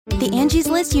The Angie's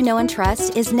List you know and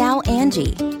trust is now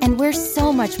Angie, and we're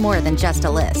so much more than just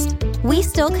a list. We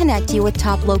still connect you with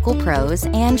top local pros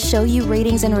and show you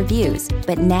ratings and reviews,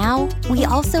 but now we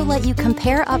also let you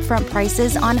compare upfront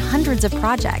prices on hundreds of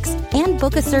projects and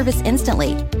book a service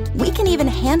instantly. We can even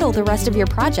handle the rest of your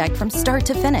project from start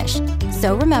to finish.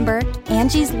 So remember,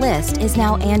 Angie's List is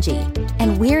now Angie,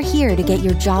 and we're here to get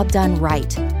your job done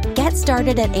right. Get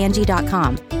started at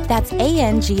Angie.com. That's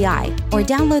ANGI, or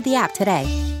download the app today.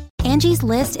 Angie's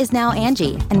List is now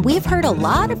Angie, and we've heard a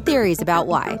lot of theories about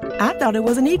why. I thought it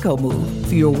was an eco move.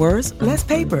 Fewer words, less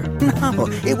paper. No,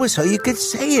 it was so you could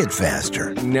say it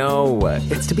faster. No,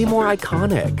 it's to be more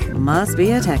iconic. Must be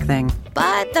a tech thing.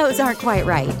 But those aren't quite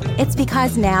right. It's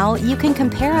because now you can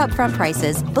compare upfront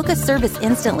prices, book a service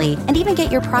instantly, and even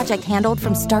get your project handled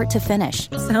from start to finish.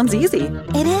 Sounds easy.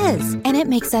 It is, and it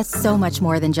makes us so much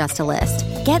more than just a list.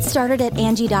 Get started at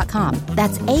Angie.com.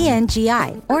 That's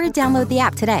ANGI, or download the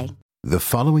app today. The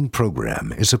following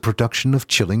program is a production of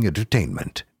Chilling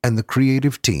Entertainment and the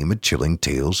creative team at Chilling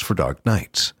Tales for Dark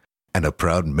Nights, and a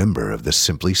proud member of the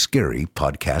Simply Scary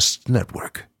Podcasts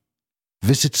Network.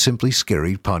 Visit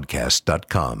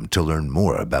simplyscarypodcast.com to learn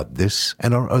more about this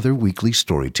and our other weekly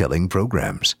storytelling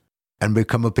programs, and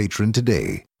become a patron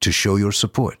today to show your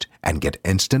support and get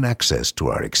instant access to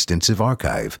our extensive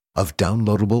archive of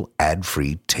downloadable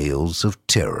ad-free tales of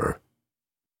terror.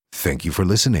 Thank you for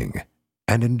listening,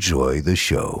 and enjoy the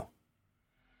show.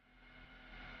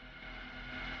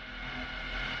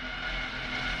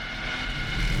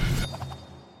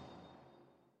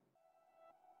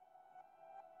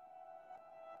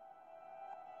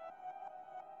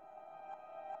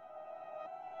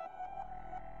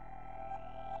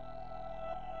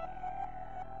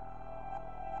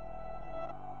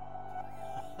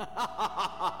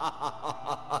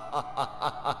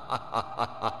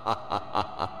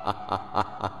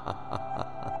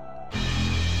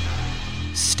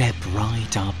 Step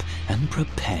right up and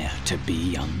prepare to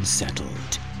be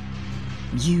unsettled.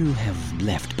 You have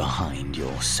left behind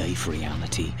your safe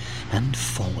reality and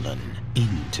fallen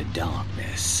into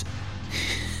darkness.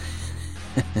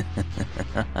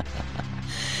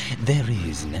 There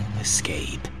is no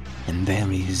escape, and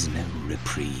there is no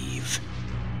reprieve.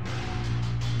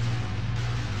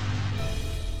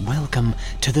 Welcome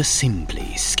to the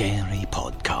Simply Scary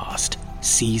Podcast,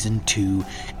 Season 2,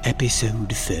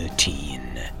 Episode 13.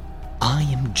 I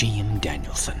am GM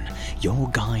Danielson, your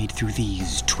guide through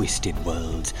these twisted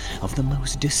worlds of the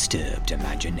most disturbed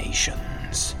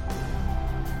imaginations.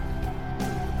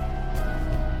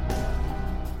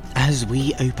 As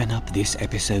we open up this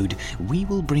episode, we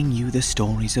will bring you the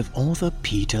stories of author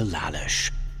Peter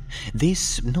Lalish.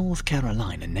 This North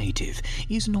Carolina native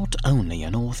is not only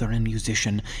an author and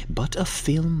musician, but a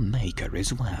filmmaker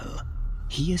as well.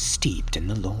 He is steeped in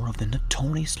the lore of the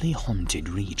notoriously haunted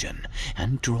region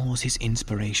and draws his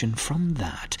inspiration from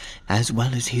that, as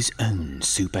well as his own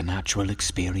supernatural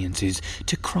experiences,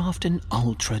 to craft an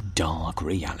ultra-dark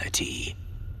reality.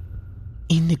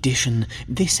 In addition,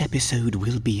 this episode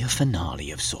will be a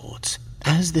finale of sorts,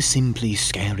 as the Simply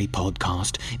Scary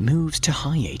Podcast moves to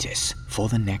hiatus for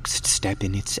the next step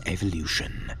in its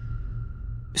evolution.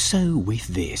 So with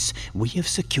this, we have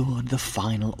secured the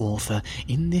final author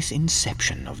in this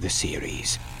inception of the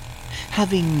series.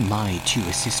 Having my two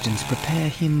assistants prepare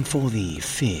him for the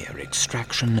fear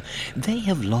extraction, they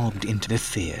have logged into the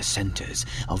fear centers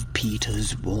of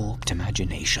Peter's warped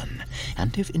imagination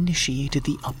and have initiated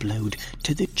the upload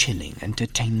to the Chilling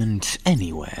Entertainment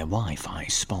Anywhere Wi-Fi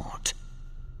spot.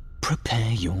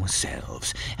 Prepare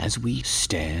yourselves as we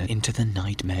stare into the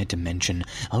nightmare dimension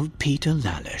of Peter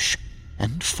Lalish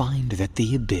and find that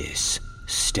the abyss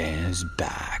stares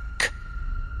back.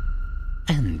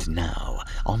 And now,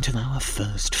 onto our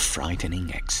first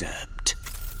frightening excerpt.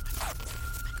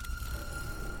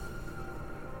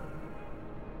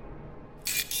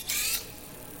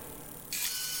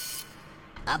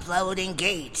 Upload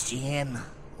engaged, Jim.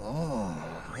 Oh,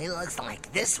 it looks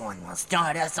like this one will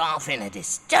start us off in a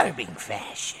disturbing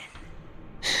fashion.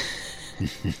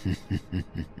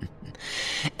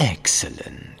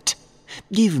 Excellent.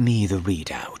 Give me the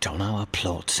readout on our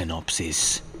plot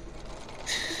synopsis.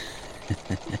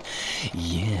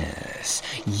 Yes,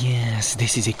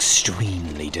 this is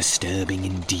extremely disturbing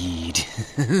indeed.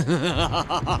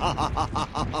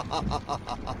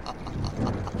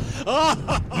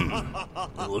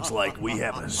 Looks like we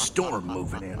have a storm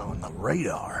moving in on the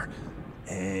radar,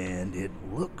 and it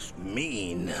looks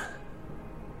mean.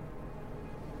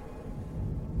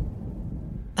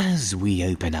 As we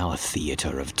open our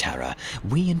theater of terror,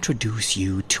 we introduce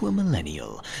you to a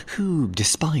millennial who,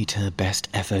 despite her best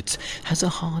efforts, has a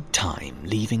hard time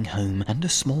leaving home and a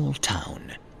small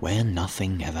town where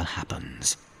nothing ever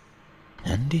happens.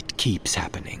 And it keeps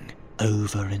happening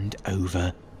over and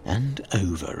over and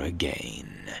over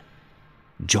again.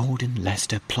 Jordan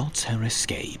Lester plots her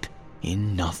escape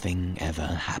in Nothing Ever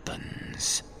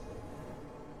Happens.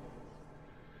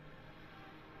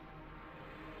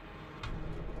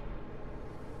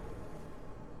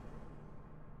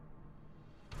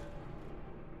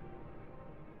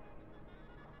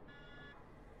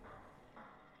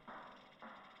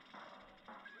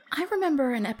 I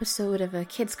remember an episode of a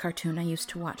kids' cartoon I used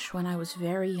to watch when I was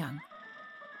very young.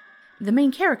 The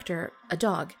main character, a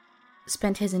dog,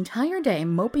 spent his entire day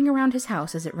moping around his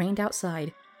house as it rained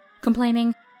outside,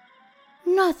 complaining,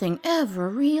 "Nothing ever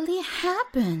really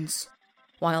happens,"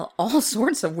 while all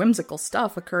sorts of whimsical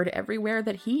stuff occurred everywhere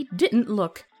that he didn't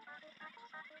look.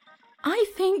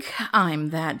 I think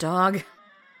I'm that dog.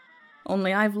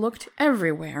 Only I've looked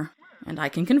everywhere, and I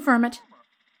can confirm it.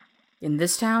 In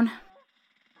this town,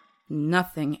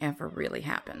 nothing ever really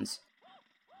happens.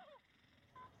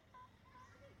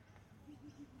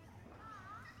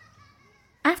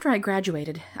 After I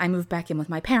graduated, I moved back in with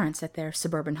my parents at their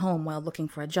suburban home while looking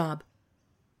for a job.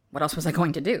 What else was I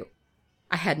going to do?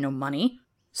 I had no money.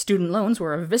 Student loans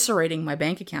were eviscerating my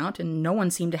bank account, and no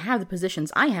one seemed to have the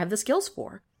positions I have the skills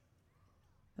for.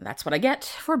 That's what I get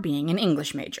for being an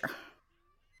English major.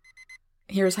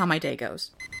 Here's how my day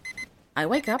goes. I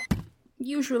wake up,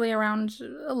 usually around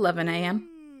 11 a.m.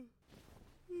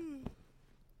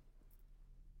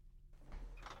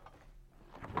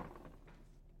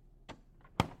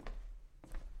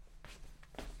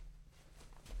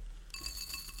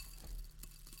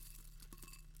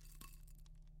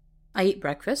 I eat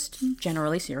breakfast,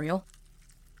 generally cereal.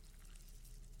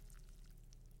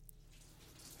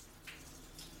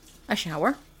 I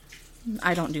shower.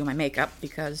 I don't do my makeup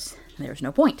because there's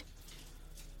no point.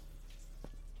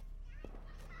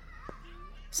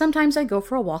 Sometimes I go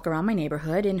for a walk around my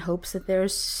neighborhood in hopes that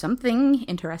there's something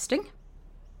interesting.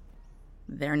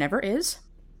 There never is.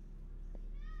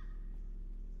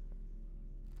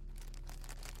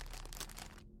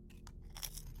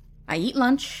 I eat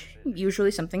lunch,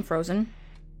 usually something frozen.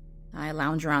 I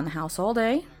lounge around the house all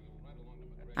day.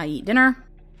 I eat dinner,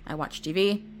 I watch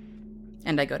TV,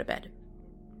 and I go to bed.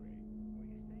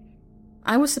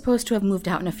 I was supposed to have moved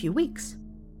out in a few weeks.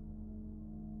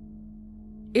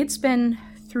 It's been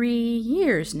 3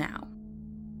 years now.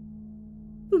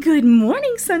 "Good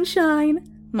morning,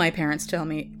 sunshine," my parents tell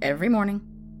me every morning.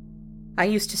 I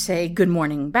used to say good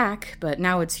morning back, but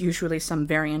now it's usually some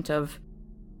variant of,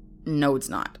 "No, it's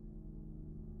not."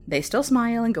 They still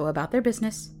smile and go about their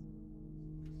business.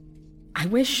 I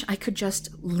wish I could just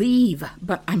leave,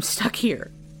 but I'm stuck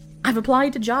here. I've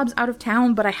applied to jobs out of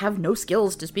town, but I have no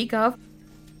skills to speak of.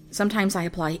 Sometimes I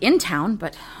apply in town,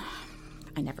 but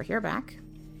I never hear back.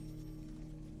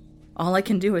 All I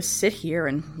can do is sit here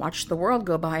and watch the world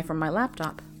go by from my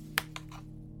laptop.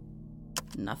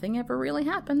 Nothing ever really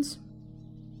happens.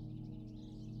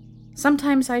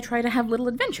 Sometimes I try to have little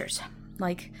adventures,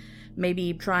 like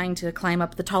maybe trying to climb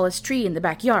up the tallest tree in the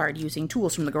backyard using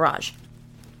tools from the garage.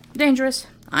 Dangerous,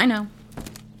 I know.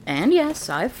 And yes,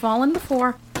 I've fallen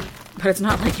before, but it's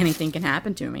not like anything can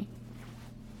happen to me.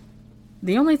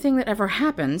 The only thing that ever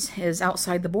happens is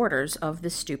outside the borders of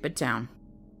this stupid town.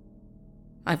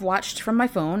 I've watched from my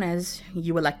phone as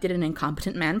you elected an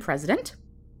incompetent man president,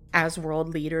 as world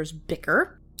leaders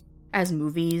bicker, as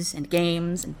movies and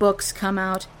games and books come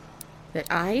out that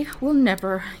I will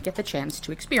never get the chance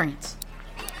to experience.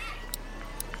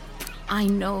 I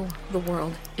know the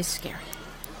world is scary,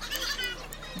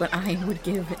 but I would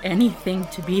give anything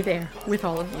to be there with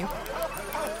all of you.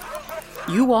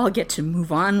 You all get to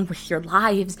move on with your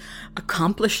lives,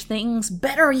 accomplish things,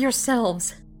 better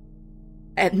yourselves.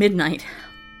 At midnight,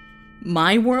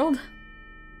 my world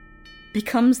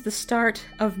becomes the start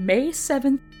of May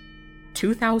 7th,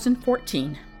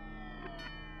 2014.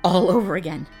 All over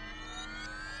again.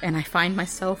 And I find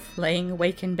myself laying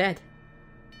awake in bed,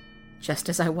 just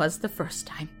as I was the first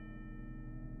time.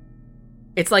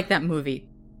 It's like that movie.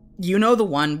 You know, the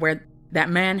one where that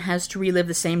man has to relive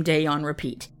the same day on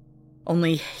repeat.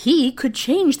 Only he could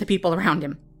change the people around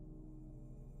him.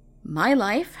 My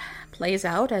life plays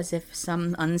out as if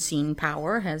some unseen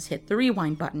power has hit the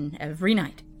rewind button every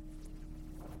night.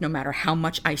 No matter how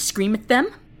much I scream at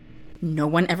them, no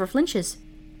one ever flinches.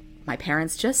 My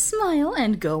parents just smile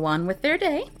and go on with their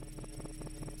day.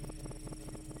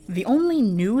 The only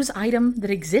news item that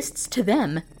exists to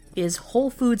them is Whole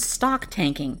Foods stock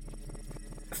tanking.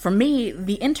 For me,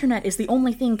 the internet is the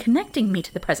only thing connecting me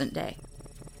to the present day.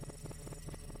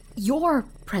 Your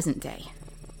present day.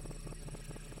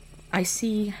 I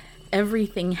see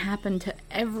everything happen to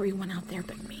everyone out there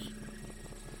but me.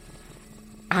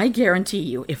 I guarantee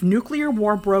you, if nuclear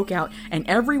war broke out and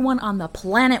everyone on the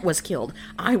planet was killed,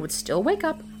 I would still wake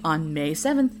up on May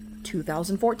 7th,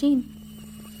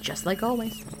 2014. Just like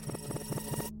always.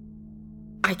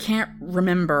 I can't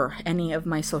remember any of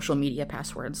my social media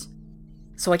passwords,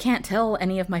 so I can't tell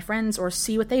any of my friends or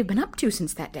see what they've been up to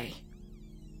since that day.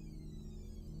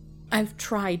 I've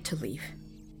tried to leave.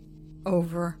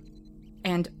 Over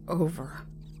and over.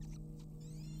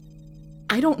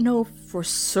 I don't know for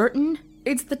certain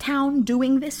it's the town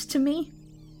doing this to me.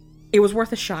 It was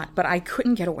worth a shot, but I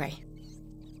couldn't get away.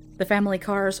 The family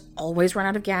cars always run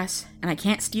out of gas, and I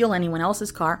can't steal anyone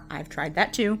else's car. I've tried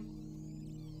that too.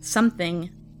 Something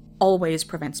always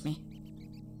prevents me.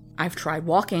 I've tried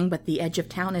walking, but the edge of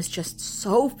town is just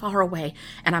so far away,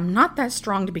 and I'm not that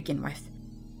strong to begin with.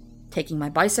 Taking my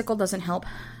bicycle doesn't help.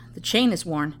 The chain is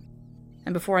worn,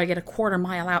 and before I get a quarter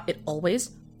mile out, it always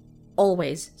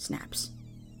snaps.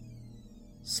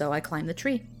 So I climb the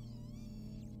tree.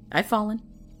 I've fallen.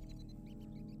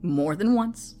 More than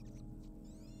once.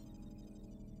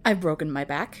 I've broken my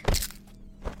back.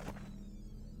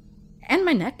 And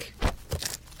my neck.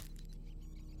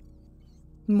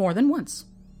 More than once.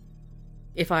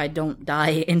 If I don't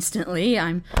die instantly,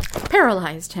 I'm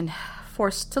paralyzed and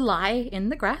forced to lie in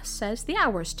the grass as the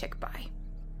hours tick by.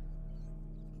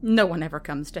 No one ever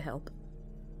comes to help.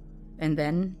 And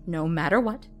then, no matter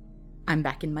what, I'm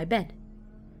back in my bed.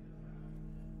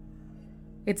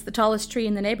 It's the tallest tree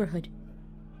in the neighborhood.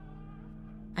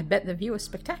 I bet the view is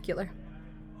spectacular.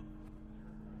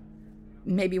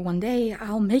 Maybe one day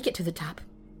I'll make it to the top.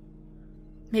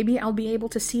 Maybe I'll be able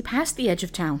to see past the edge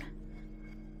of town.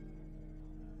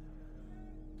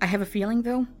 I have a feeling,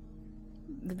 though,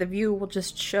 that the view will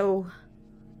just show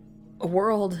a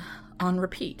world on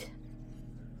repeat,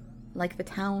 like the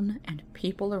town and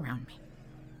people around me.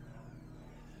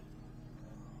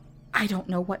 I don't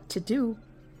know what to do,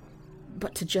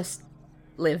 but to just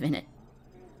live in it.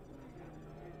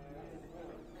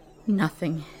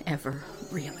 Nothing ever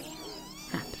really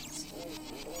happens.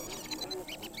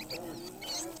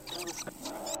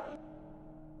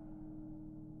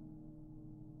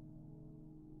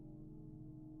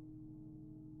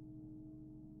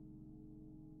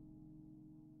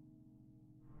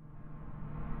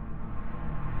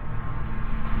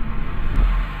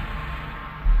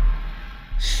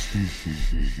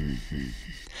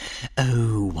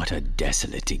 Oh, what a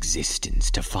desolate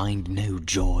existence to find no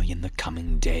joy in the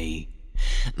coming day.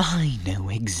 I know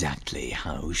exactly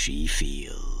how she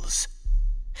feels.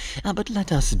 But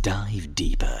let us dive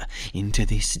deeper into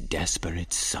this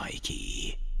desperate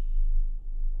psyche.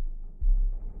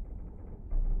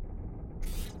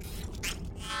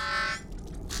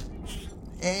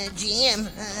 GM,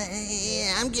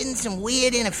 I'm getting some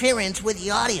weird interference with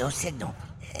the audio signal.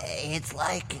 It's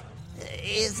like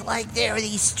there are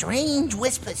these strange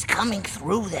whispers coming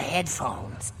through the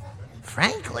headphones.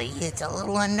 Frankly, it's a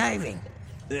little unnerving.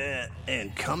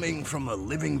 And coming from a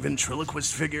living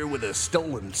ventriloquist figure with a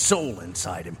stolen soul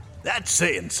inside him. That's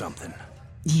saying something.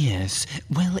 Yes,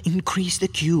 well, increase the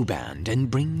Q-band and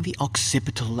bring the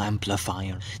occipital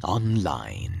amplifier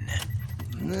online.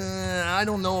 I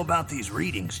don't know about these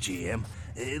readings, GM.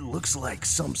 It looks like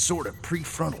some sort of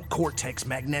prefrontal cortex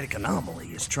magnetic anomaly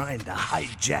is trying to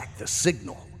hijack the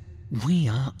signal. We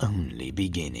are only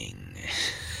beginning.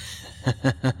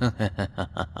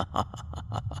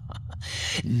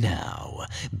 Now,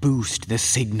 boost the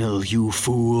signal, you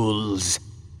fools.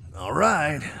 All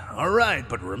right,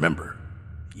 but remember,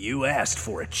 you asked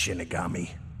for it,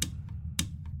 Shinigami.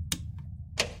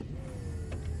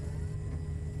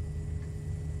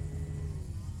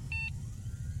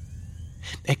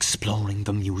 Exploring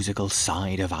the musical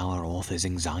side of our author's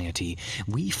anxiety,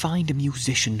 we find a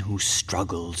musician who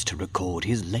struggles to record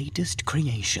his latest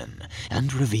creation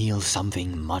and reveal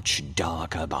something much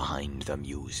darker behind the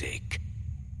music.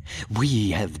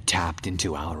 We have tapped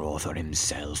into our author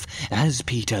himself as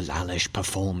Peter Lalish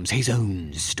performs his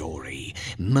own story,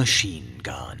 Machine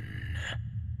Gun.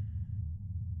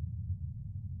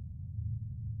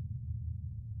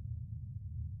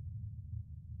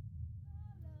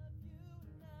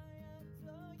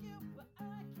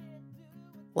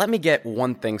 Let me get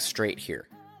one thing straight here.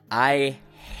 I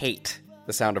hate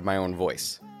the sound of my own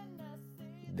voice.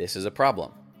 This is a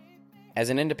problem. As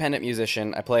an independent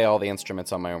musician, I play all the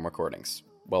instruments on my own recordings.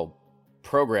 Well,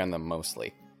 program them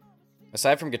mostly.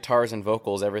 Aside from guitars and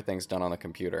vocals, everything's done on the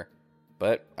computer.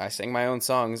 But I sing my own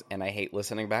songs, and I hate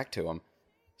listening back to them.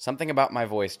 Something about my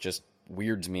voice just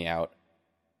weirds me out.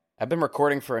 I've been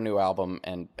recording for a new album,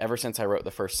 and ever since I wrote the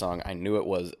first song, I knew it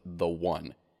was the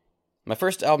one. My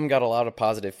first album got a lot of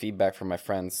positive feedback from my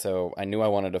friends, so I knew I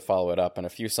wanted to follow it up, and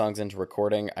a few songs into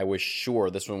recording, I was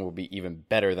sure this one would be even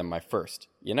better than my first,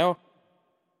 you know?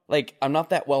 Like, I'm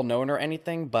not that well known or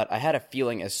anything, but I had a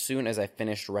feeling as soon as I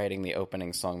finished writing the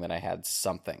opening song that I had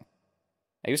something.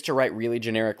 I used to write really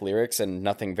generic lyrics and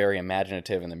nothing very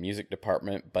imaginative in the music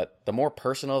department, but the more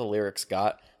personal the lyrics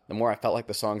got, the more I felt like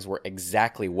the songs were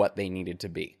exactly what they needed to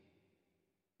be.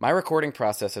 My recording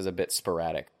process is a bit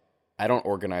sporadic. I don't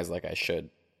organize like I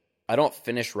should. I don't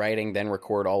finish writing, then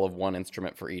record all of one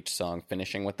instrument for each song,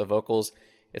 finishing with the vocals.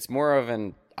 It's more of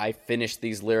an, I finished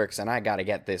these lyrics and I gotta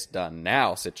get this done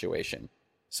now situation.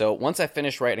 So once I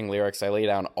finish writing lyrics, I lay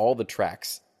down all the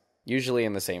tracks, usually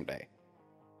in the same day.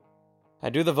 I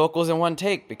do the vocals in one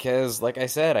take because, like I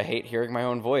said, I hate hearing my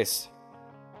own voice.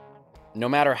 No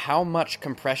matter how much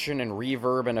compression and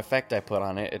reverb and effect I put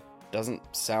on it, it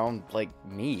doesn't sound like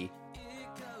me.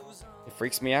 It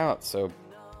freaks me out, so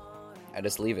I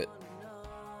just leave it.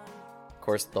 Of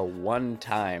course, the one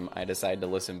time I decide to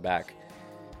listen back,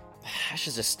 I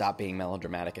should just stop being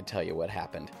melodramatic and tell you what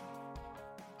happened.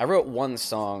 I wrote one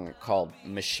song called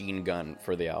Machine Gun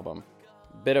for the album.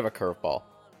 Bit of a curveball.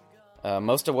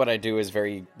 Most of what I do is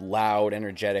very loud,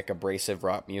 energetic, abrasive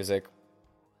rock music.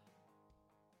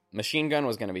 Machine Gun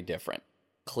was going to be different.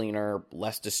 Cleaner,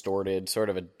 less distorted, sort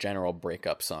of a general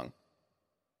breakup song.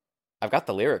 I've got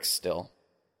the lyrics still,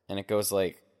 and it goes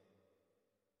like,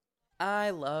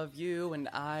 I love you and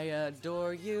I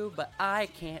adore you, but I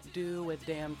can't do a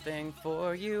damn thing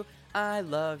for you. I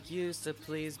love you, so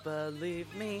please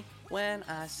believe me when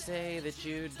I say that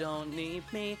you don't need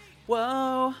me.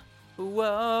 Whoa,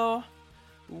 whoa,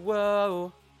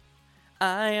 whoa,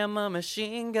 I am a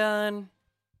machine gun.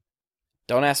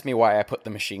 Don't ask me why I put the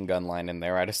machine gun line in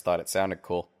there, I just thought it sounded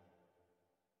cool.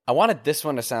 I wanted this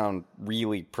one to sound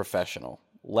really professional,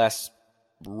 less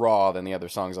raw than the other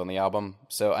songs on the album,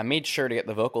 so I made sure to get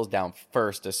the vocals down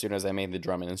first as soon as I made the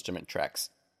drum and instrument tracks.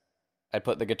 I'd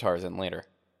put the guitars in later.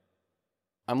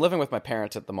 I'm living with my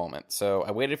parents at the moment, so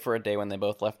I waited for a day when they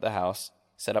both left the house,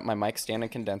 set up my mic stand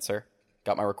and condenser,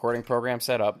 got my recording program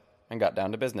set up, and got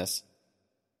down to business.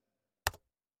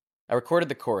 I recorded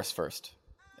the chorus first.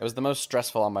 It was the most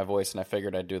stressful on my voice, and I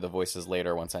figured I'd do the voices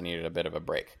later once I needed a bit of a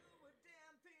break.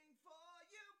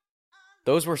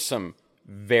 Those were some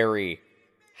very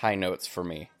high notes for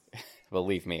me.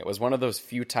 Believe me, it was one of those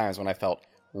few times when I felt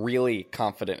really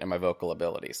confident in my vocal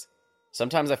abilities.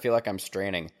 Sometimes I feel like I'm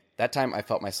straining. That time I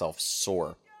felt myself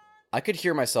soar. I could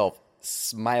hear myself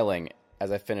smiling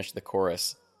as I finished the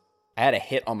chorus. I had a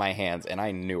hit on my hands, and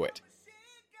I knew it.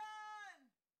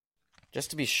 Just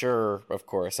to be sure, of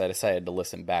course, I decided to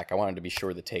listen back. I wanted to be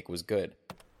sure the take was good.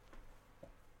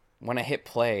 When I hit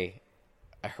play,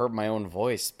 I heard my own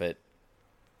voice, but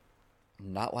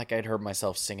not like I'd heard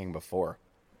myself singing before.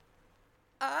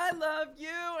 I love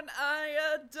you and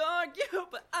I adore you,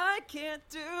 but I can't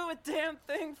do a damn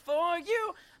thing for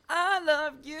you. I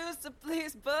love you, so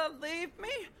please believe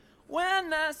me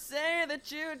when I say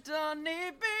that you don't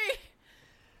need me.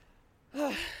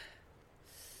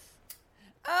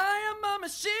 I am a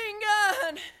machine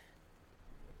gun!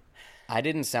 I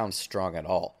didn't sound strong at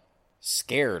all.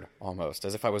 Scared, almost,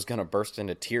 as if I was going to burst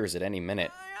into tears at any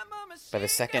minute. By the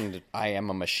second I am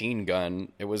a machine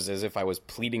gun, it was as if I was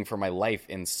pleading for my life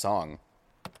in song.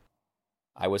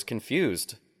 I was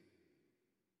confused.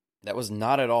 That was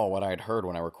not at all what I had heard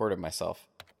when I recorded myself.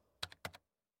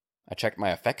 I checked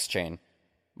my effects chain.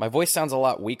 My voice sounds a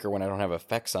lot weaker when I don't have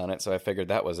effects on it, so I figured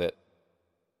that was it.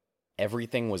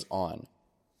 Everything was on.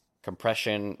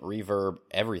 Compression, reverb,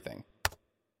 everything.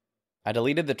 I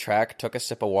deleted the track, took a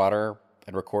sip of water,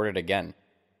 and recorded again.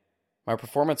 My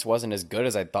performance wasn't as good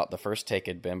as I thought the first take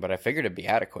had been, but I figured it'd be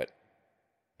adequate.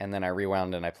 And then I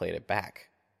rewound and I played it back.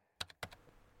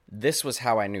 This was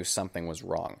how I knew something was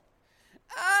wrong.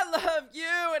 I love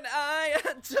you and I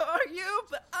adore you,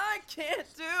 but I can't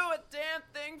do a damn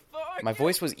thing for you. My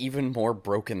voice was even more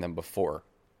broken than before.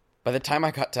 By the time I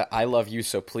got to I love you,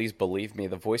 so please believe me,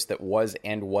 the voice that was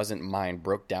and wasn't mine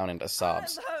broke down into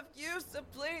sobs. I love you, so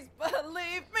please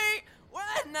believe me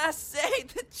when I say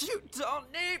that you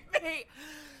don't need me.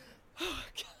 Oh,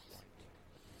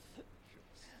 God.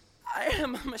 I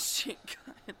am a machine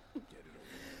gun. Oh,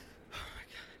 my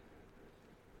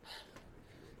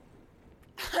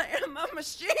God. I am a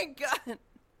machine gun.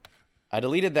 I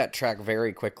deleted that track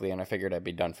very quickly, and I figured I'd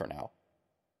be done for now.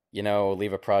 You know,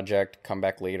 leave a project, come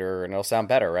back later, and it'll sound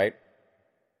better, right?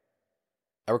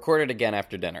 I recorded again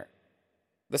after dinner.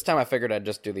 This time I figured I'd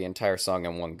just do the entire song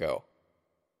in one go.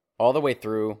 All the way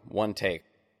through, one take,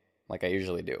 like I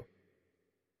usually do.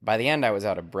 By the end, I was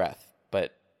out of breath,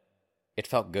 but it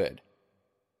felt good.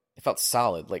 It felt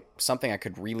solid, like something I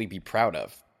could really be proud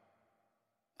of.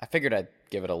 I figured I'd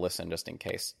give it a listen just in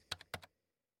case.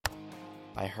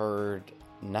 I heard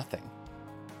nothing.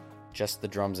 Just the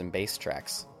drums and bass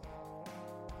tracks.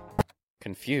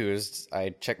 Confused,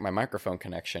 I checked my microphone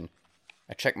connection.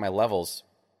 I checked my levels.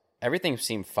 Everything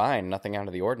seemed fine, nothing out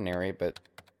of the ordinary, but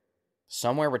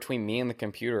somewhere between me and the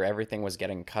computer, everything was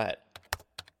getting cut.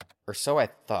 Or so I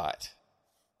thought,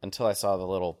 until I saw the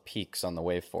little peaks on the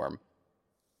waveform.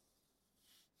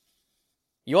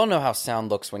 You all know how sound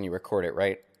looks when you record it,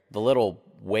 right? The little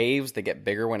waves that get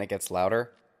bigger when it gets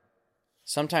louder.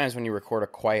 Sometimes when you record a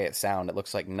quiet sound, it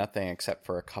looks like nothing except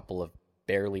for a couple of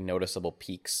barely noticeable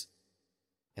peaks.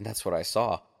 And that's what I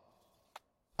saw.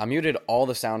 I muted all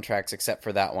the soundtracks except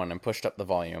for that one and pushed up the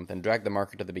volume, then dragged the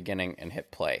marker to the beginning and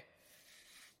hit play.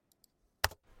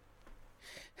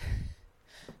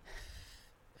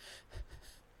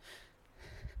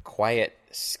 Quiet,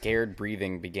 scared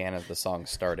breathing began as the song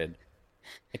started.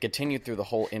 It continued through the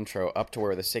whole intro up to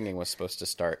where the singing was supposed to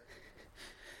start,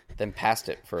 then past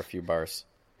it for a few bars.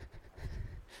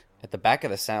 At the back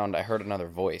of the sound, I heard another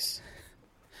voice.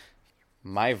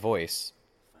 My voice,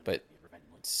 but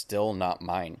still not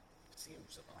mine.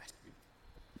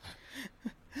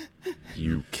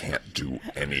 You can't do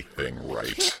anything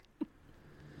right.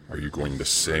 Are you going to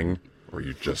sing, or are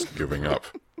you just giving up?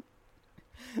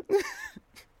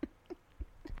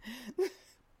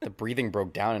 The breathing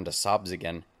broke down into sobs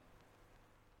again.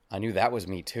 I knew that was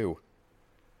me too.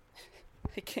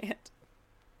 I can't.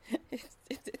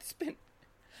 It's been...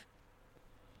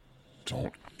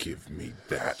 Don't give me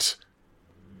that.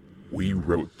 We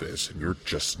wrote this, and you're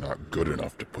just not good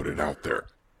enough to put it out there.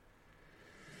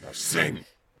 Now sing!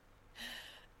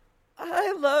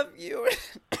 I love you.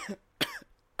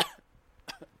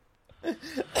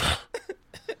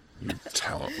 You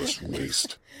talentless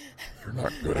waste. You're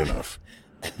not good enough.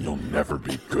 You'll never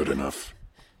be good enough.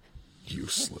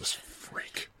 Useless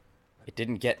freak. It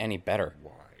didn't get any better.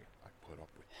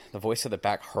 The voice at the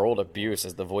back hurled abuse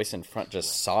as the voice in front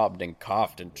just sobbed and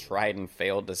coughed and tried and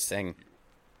failed to sing.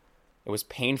 It was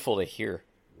painful to hear.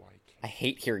 I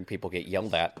hate hearing people get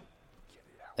yelled at.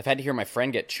 I've had to hear my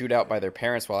friend get chewed out by their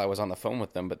parents while I was on the phone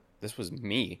with them, but this was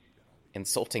me.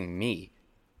 Insulting me.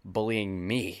 Bullying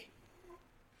me.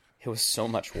 It was so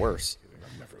much worse.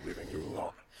 I'm never leaving you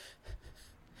alone.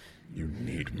 You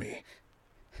need me.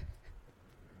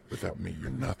 Without me, you're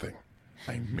nothing.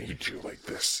 I made you like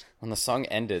this. When the song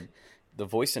ended, the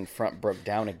voice in front broke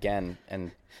down again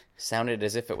and sounded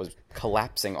as if it was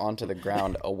collapsing onto the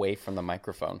ground away from the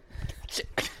microphone.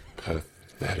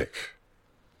 Pathetic.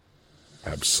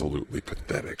 Absolutely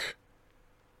pathetic.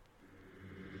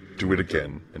 Do it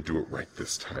again, and do it right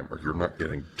this time, or you're not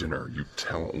getting dinner, you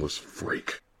talentless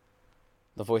freak.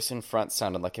 The voice in front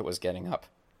sounded like it was getting up.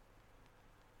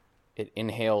 It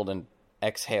inhaled and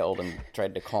exhaled and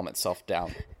tried to calm itself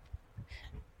down.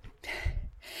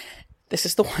 This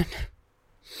is the one.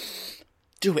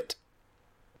 Do it.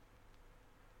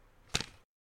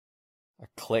 A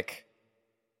click,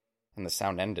 and the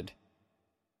sound ended.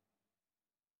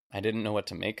 I didn't know what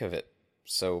to make of it,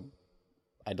 so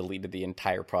I deleted the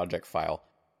entire project file.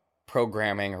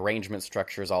 Programming, arrangement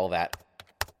structures, all that.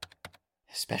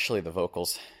 Especially the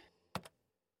vocals.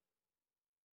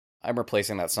 I'm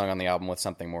replacing that song on the album with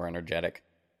something more energetic.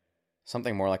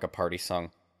 Something more like a party song.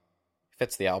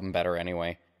 Fits the album better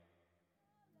anyway.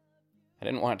 I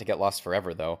didn't want it to get lost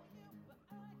forever, though.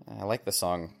 I like the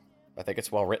song. I think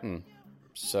it's well written.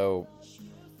 So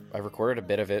I recorded a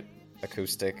bit of it,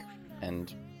 acoustic,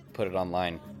 and put it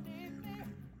online.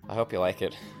 I hope you like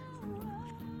it.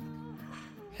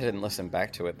 I didn't listen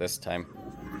back to it this time.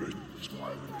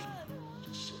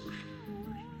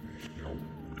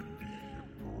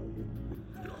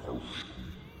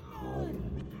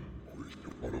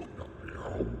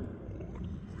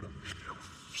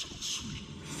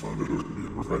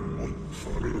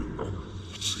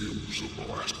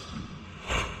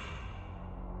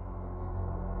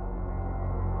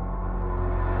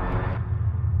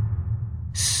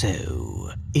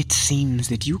 So, it seems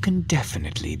that you can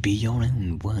definitely be your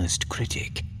own worst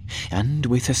critic. And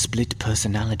with a split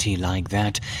personality like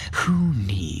that, who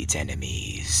needs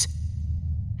enemies?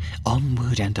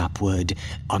 Onward and upward,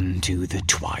 unto the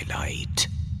twilight.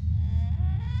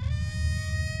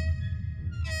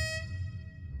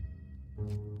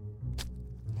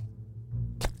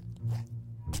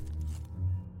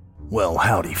 Well,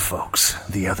 howdy, folks.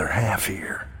 The other half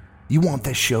here. You want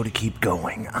this show to keep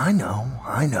going. I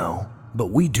know.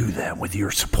 But we do that with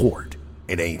your support.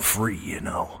 It ain't free, you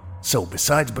know. So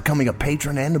besides becoming a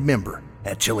patron and a member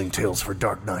at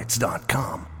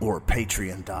chillingtalesfordarknights.com or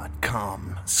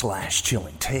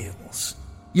patreon.com/chillingtales,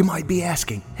 you might be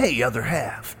asking, hey, other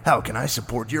half, how can I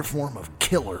support your form of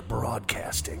killer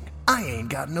broadcasting? I ain't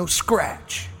got no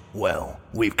scratch. Well,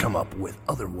 we've come up with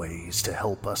other ways to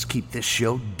help us keep this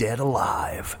show dead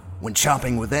alive. When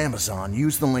shopping with Amazon,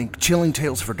 use the link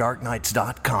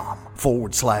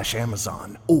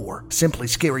chillingtalesfordarknights.com/Amazon or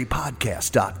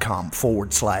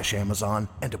simplyscarypodcast.com/Amazon,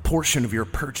 and a portion of your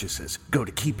purchases go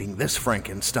to keeping this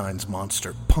Frankenstein's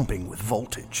monster pumping with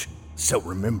voltage. So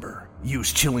remember,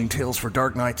 use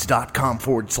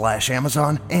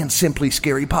chillingtalesfordarknights.com/Amazon and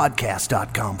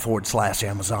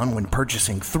simplyscarypodcast.com/Amazon when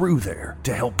purchasing through there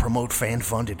to help promote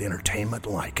fan-funded entertainment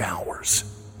like ours.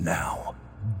 Now,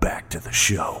 back to the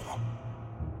show.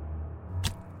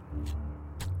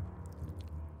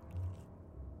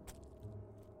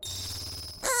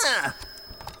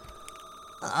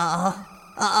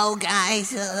 Oh, guys,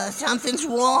 something's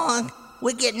wrong.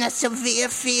 We're getting a severe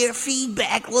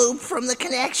feedback loop from the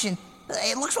connection.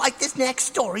 It looks like this next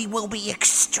story will be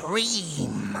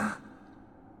extreme.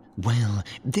 Well,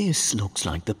 this looks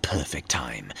like the perfect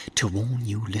time to warn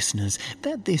you listeners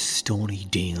that this story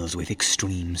deals with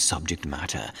extreme subject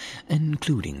matter,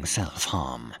 including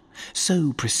self-harm.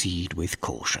 So proceed with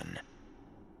caution.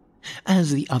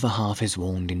 As the other half has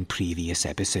warned in previous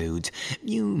episodes,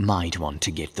 you might want to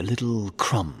get the little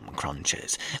crumb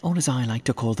crunchers, or as I like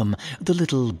to call them, the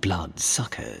little blood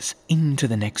suckers, into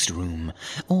the next room,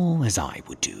 or as I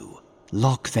would do,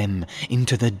 lock them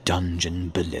into the dungeon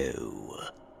below.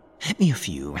 A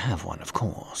few have one, of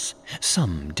course.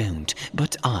 Some don't,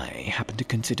 but I happen to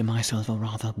consider myself a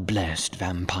rather blessed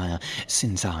vampire,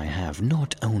 since I have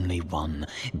not only one,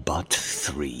 but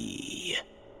 3.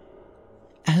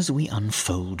 As we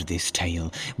unfold this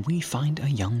tale, we find a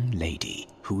young lady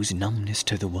whose numbness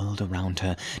to the world around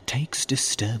her takes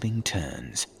disturbing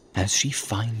turns as she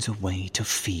finds a way to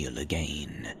feel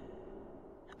again.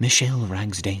 Michelle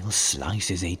Ragsdale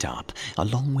slices it up,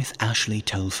 along with Ashley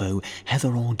Tolfo,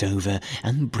 Heather Ordover,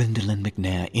 and Brindlin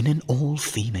McNair in an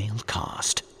all-female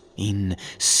cast in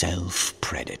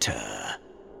Self-Predator.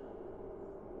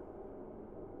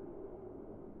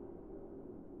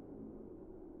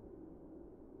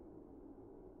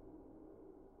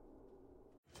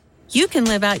 You can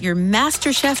live out your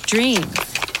MasterChef dreams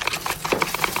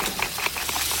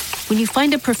when you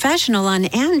find a professional on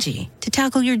Angie to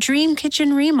tackle your dream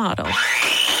kitchen remodel.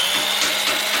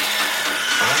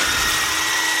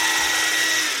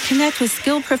 Connect with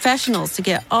skilled professionals to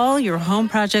get all your home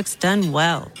projects done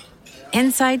well.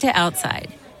 Inside to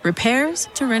outside, repairs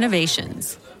to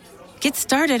renovations. Get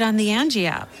started on the Angie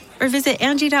app or visit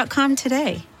Angie.com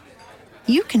today.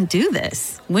 You can do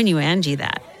this when you Angie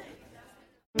that.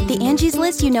 The Angie's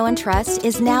List you know and trust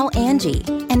is now Angie,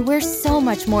 and we're so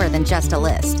much more than just a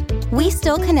list. We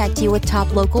still connect you with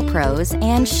top local pros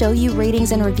and show you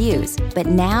ratings and reviews, but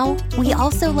now we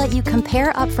also let you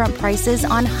compare upfront prices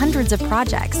on hundreds of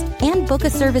projects and book a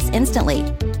service instantly.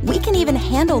 We can even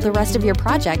handle the rest of your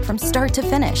project from start to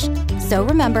finish. So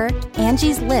remember,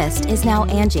 Angie's List is now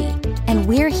Angie, and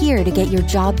we're here to get your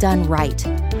job done right.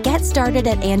 Get started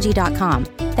at Angie.com.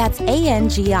 That's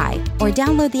ANGI, or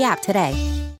download the app today.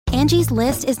 Angie's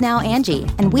List is now Angie,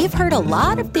 and we've heard a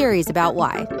lot of theories about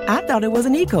why. I thought it was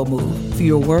an eco move.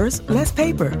 Fewer words, less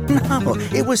paper. No,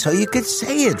 it was so you could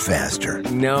say it faster.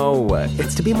 No,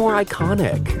 it's to be more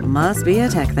iconic. Must be a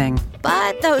tech thing.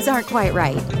 But those aren't quite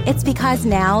right. It's because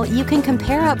now you can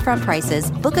compare upfront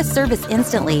prices, book a service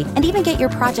instantly, and even get your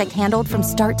project handled from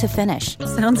start to finish.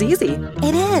 Sounds easy.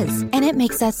 It is, and it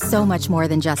makes us so much more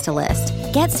than just a list.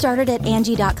 Get started at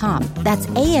Angie.com. That's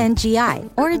ANGI,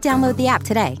 or download the app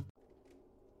today.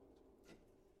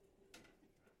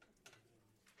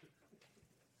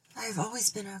 I've always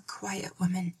been a quiet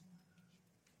woman.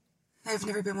 I've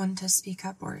never been one to speak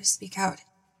up or speak out,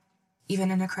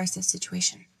 even in a crisis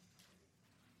situation.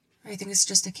 I think it's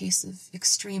just a case of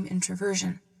extreme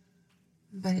introversion,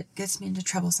 but it gets me into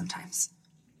trouble sometimes.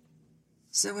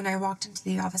 So when I walked into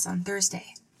the office on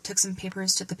Thursday, took some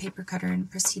papers to the paper cutter and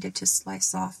proceeded to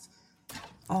slice off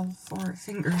all 4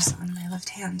 fingers on my left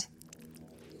hand,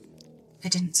 I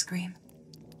didn't scream.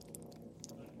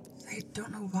 I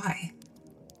don't know why.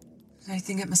 I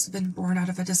think it must have been born out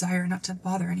of a desire not to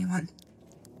bother anyone.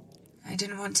 I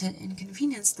didn't want to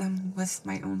inconvenience them with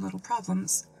my own little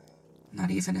problems,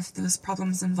 not even if those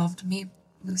problems involved me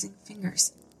losing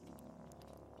fingers.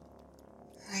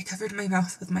 I covered my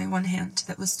mouth with my one hand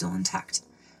that was still intact,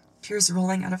 tears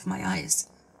rolling out of my eyes.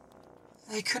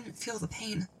 I couldn't feel the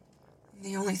pain.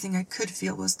 The only thing I could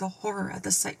feel was the horror at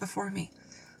the sight before me,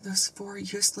 Those 4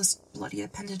 useless, bloody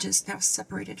appendages now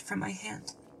separated from my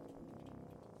hand.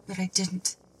 But I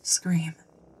didn't scream.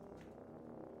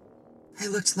 I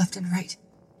looked left and right,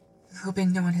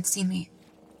 hoping no one had seen me.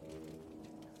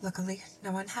 Luckily,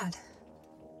 no one had.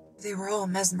 They were all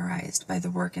mesmerized by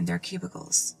the work in their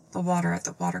cubicles, the water at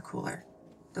the water cooler,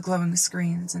 the glowing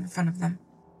screens in front of them.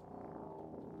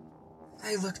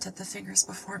 I looked at the fingers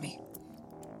before me.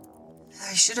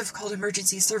 I should have called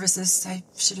emergency services. I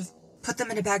should have put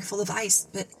them in a bag full of ice,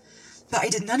 but I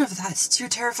did none of that, too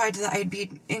terrified that I'd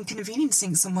be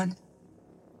inconveniencing someone.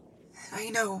 I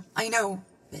know,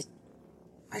 but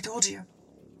I told you.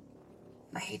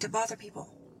 I hate to bother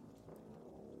people.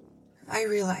 I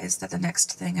realize that the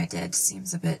next thing I did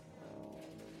seems a bit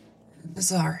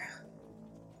bizarre.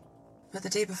 But the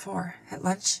day before, at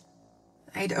lunch,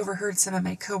 I'd overheard some of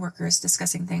my coworkers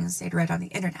discussing things they'd read on the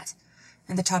internet,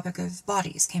 and the topic of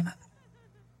bodies came up.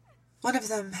 One of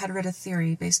them had read a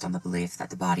theory based on the belief that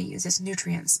the body uses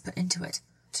nutrients put into it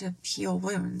to heal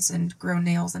wounds and grow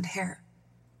nails and hair.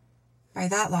 By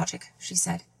that logic, she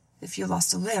said, if you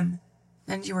lost a limb,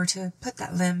 and you were to put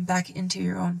that limb back into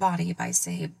your own body by,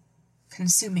 say,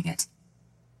 consuming it,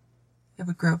 it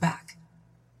would grow back.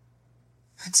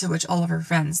 To which all of her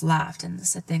friends laughed and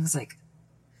said things like,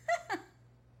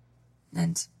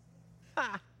 and...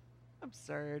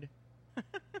 Absurd.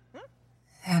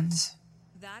 And...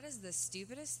 That is the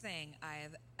stupidest thing I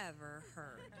have ever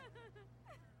heard.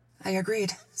 I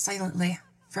agreed, silently,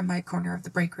 from my corner of the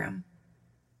break room.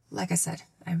 Like I said,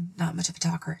 I'm not much of a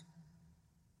talker.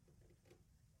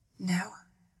 Now,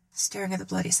 staring at the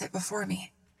bloody sight before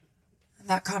me,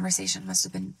 that conversation must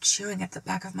have been chewing at the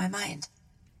back of my mind.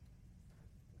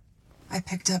 I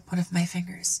picked up one of my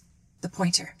fingers, the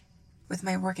pointer, with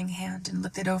my working hand and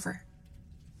looked it over,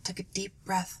 took a deep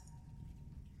breath,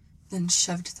 then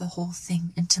shoved the whole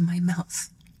thing into my mouth.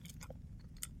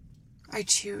 I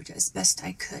chewed as best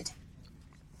I could.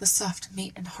 The soft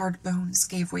meat and hard bones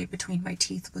gave way between my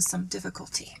teeth with some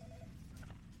difficulty.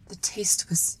 The taste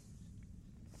was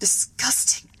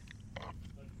disgusting.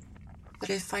 But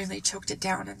I finally choked it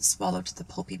down and swallowed the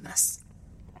pulpy mess.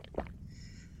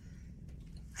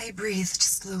 I breathed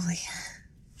slowly,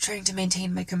 trying to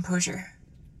maintain my composure.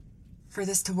 For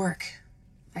this to work,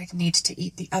 I'd need to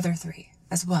eat the other 3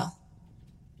 as well.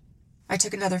 I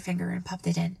took another finger and popped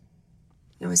it in.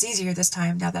 It was easier this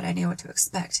time now that I knew what to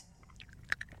expect.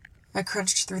 I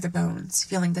crunched through the bones,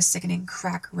 feeling the sickening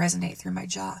crack resonate through my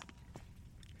jaw.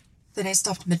 Then I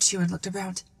stopped mid-chew and looked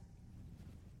around.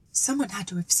 Someone had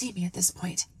to have seen me at this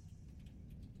point.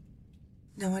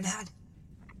 No one had.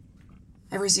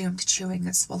 I resumed chewing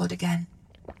and swallowed again,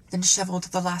 then shoveled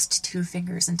the last 2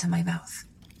 fingers into my mouth.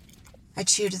 I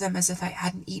chewed them as if I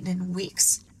hadn't eaten in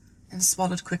weeks, and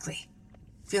swallowed quickly,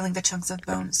 feeling the chunks of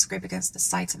bone scrape against the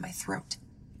sides of my throat.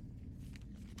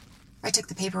 I took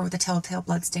the paper with the telltale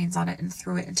bloodstains on it and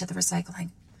threw it into the recycling.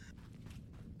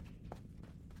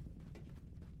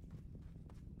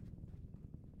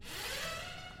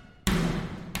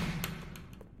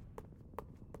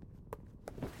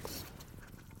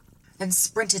 Then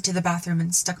sprinted to the bathroom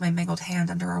and stuck my mangled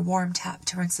hand under a warm tap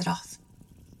to rinse it off.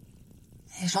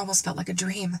 It almost felt like a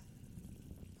dream.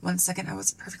 One second I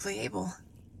was perfectly able.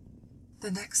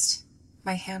 The next,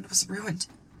 my hand was ruined.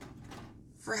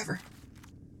 Forever.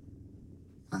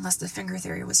 Unless the finger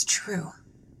theory was true.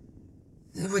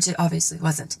 Which it obviously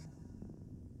wasn't.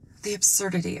 The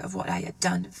absurdity of what I had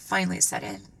done finally set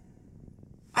in.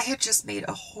 I had just made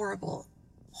a horrible,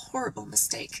 horrible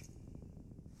mistake.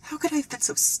 How could I have been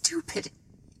so stupid?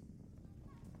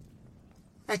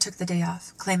 I took the day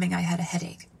off, claiming I had a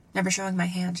headache, never showing my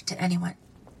hand to anyone.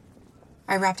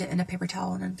 I wrapped it in a paper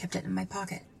towel and kept it in my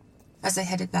pocket as I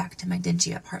headed back to my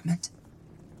dingy apartment.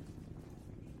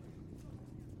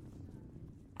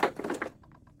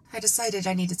 I decided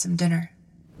I needed some dinner.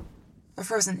 A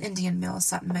frozen Indian meal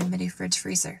sat in my mini-fridge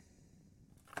freezer.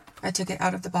 I took it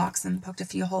out of the box and poked a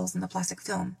few holes in the plastic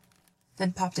film,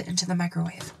 then popped it into the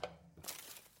microwave.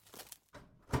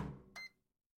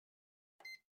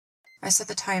 I set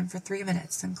the time for 3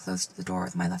 minutes and closed the door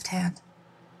with my left hand.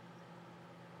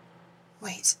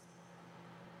 Wait.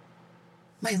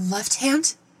 My left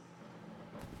hand?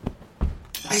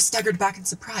 I staggered back in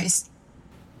surprise.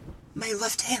 My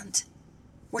left hand,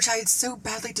 which I had so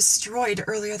badly destroyed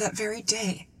earlier that very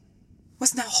day,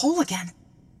 was now whole again.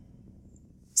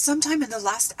 Sometime in the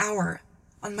last hour,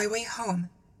 on my way home,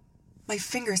 my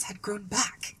fingers had grown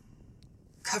back,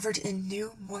 covered in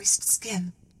new, moist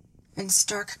skin, in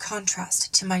stark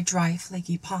contrast to my dry,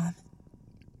 flaky palm.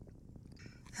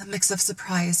 A mix of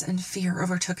surprise and fear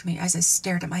overtook me as I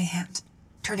stared at my hand,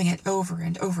 turning it over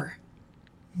and over,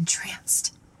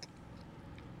 entranced.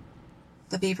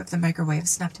 The beep of the microwave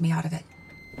snapped me out of it.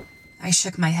 I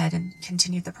shook my head and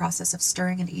continued the process of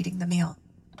stirring and eating the meal,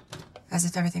 as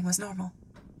if everything was normal.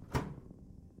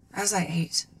 As I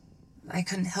ate, I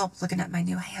couldn't help looking at my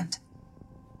new hand.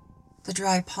 The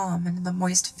dry palm and the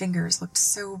moist fingers looked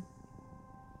so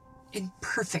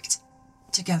imperfect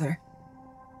together,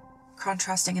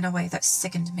 contrasting in a way that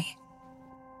sickened me.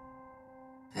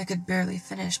 I could barely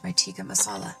finish my tikka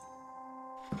masala.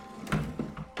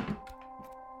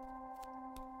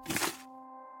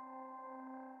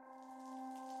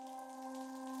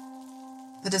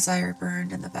 The desire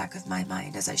burned in the back of my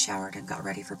mind as I showered and got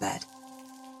ready for bed.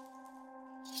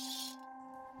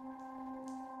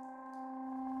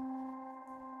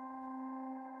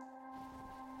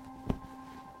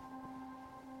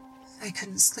 I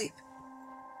couldn't sleep.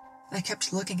 I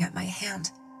kept looking at my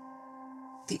hand.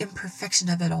 The imperfection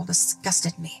of it all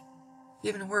disgusted me,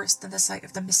 even worse than the sight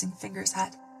of the missing fingers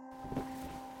had.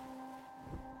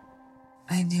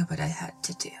 I knew what I had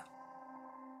to do.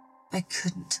 I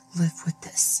couldn't live with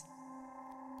this.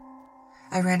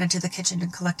 I ran into the kitchen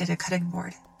and collected a cutting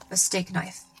board, a steak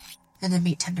knife, and a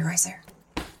meat tenderizer.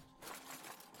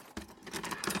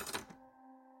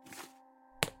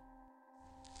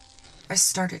 I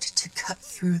started to cut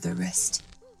through the wrist.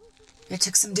 It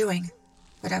took some doing,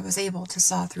 but I was able to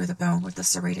saw through the bone with the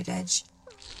serrated edge.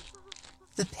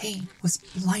 The pain was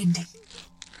blinding,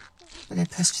 but I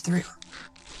pushed through.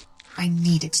 I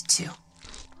needed to.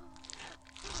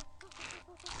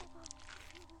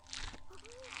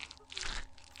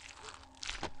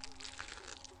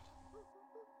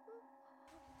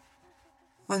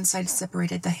 Once I'd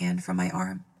separated the hand from my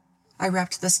arm, I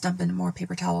wrapped the stump in more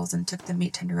paper towels and took the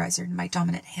meat tenderizer in my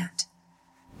dominant hand.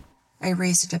 I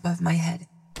raised it above my head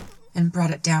and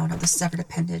brought it down on the severed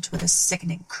appendage with a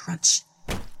sickening crunch.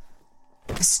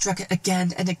 I struck it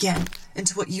again and again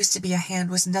until what used to be a hand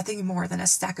was nothing more than a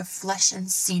stack of flesh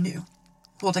and sinew,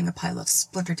 holding a pile of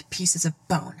splintered pieces of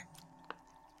bone.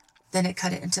 Then I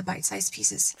cut it into bite-sized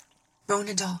pieces, bone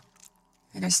and all,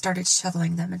 and I started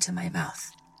shoveling them into my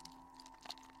mouth.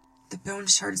 The bone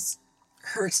shards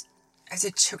hurt as I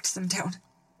choked them down.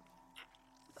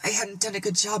 I hadn't done a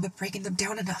good job of breaking them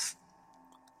down enough,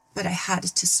 but I had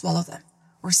to swallow them,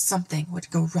 or something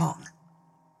would go wrong.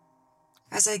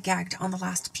 As I gagged on the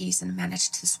last piece and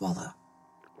managed to swallow,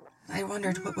 I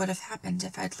wondered what would have happened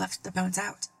if I'd left the bones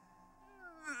out.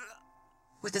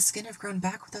 Would the skin have grown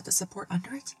back without the support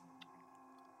under it?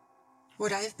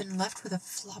 Would I have been left with a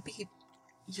floppy,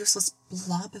 useless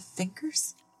blob of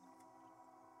fingers?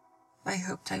 I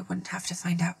hoped I wouldn't have to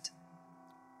find out.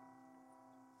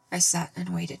 I sat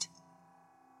and waited.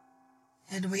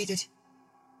 And waited.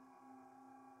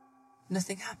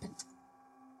 Nothing happened.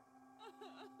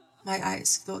 My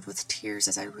eyes filled with tears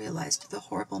as I realized the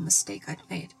horrible mistake I'd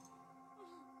made.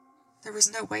 There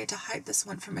was no way to hide this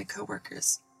one from my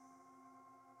coworkers.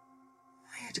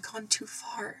 I had gone too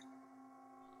far.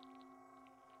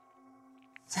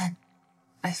 Then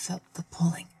I felt the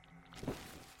pulling.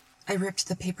 I ripped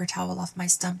the paper towel off my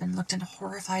stump and looked in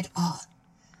horrified awe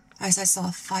as I saw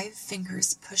 5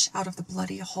 fingers push out of the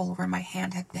bloody hole where my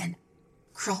hand had been,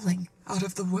 crawling out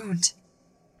of the wound.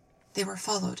 They were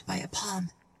followed by a palm,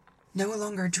 no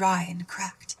longer dry and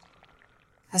cracked.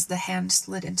 As the hand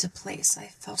slid into place, I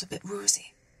felt a bit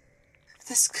woozy.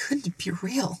 This couldn't be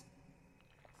real.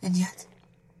 And yet,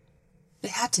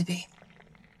 it had to be.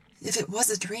 If it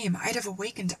was a dream, I'd have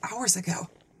awakened hours ago.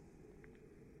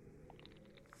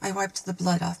 I wiped the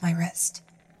blood off my wrist.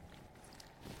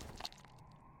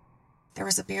 There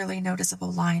was a barely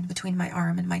noticeable line between my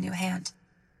arm and my new hand,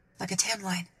 like a tan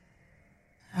line.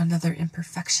 Another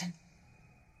imperfection,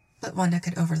 but one I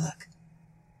could overlook.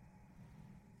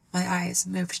 My eyes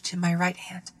moved to my right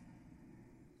hand.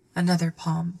 Another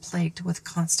palm plagued with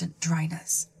constant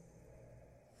dryness.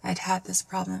 I'd had this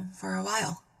problem for a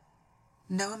while.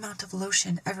 No amount of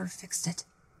lotion ever fixed it.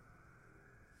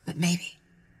 But maybe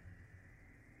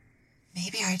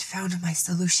I'd found my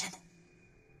solution.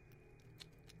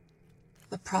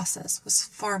 The process was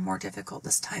far more difficult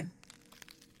this time.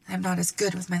 I'm not as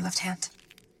good with my left hand,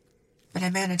 but I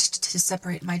managed to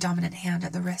separate my dominant hand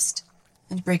at the wrist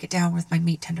and break it down with my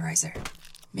meat tenderizer,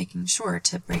 making sure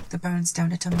to break the bones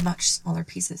down into much smaller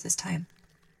pieces this time,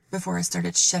 before I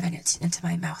started shoving it into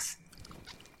my mouth.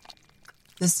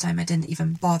 This time I didn't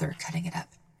even bother cutting it up.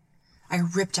 I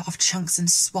ripped off chunks and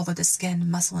swallowed the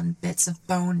skin, muscle, and bits of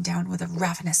bone down with a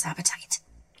ravenous appetite.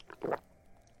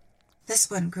 This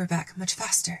one grew back much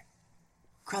faster,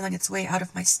 crawling its way out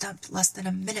of my stump less than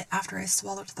a minute after I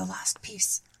swallowed the last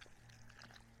piece.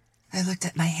 I looked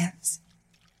at my hands,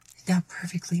 now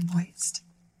perfectly moist,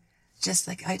 just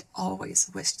like I'd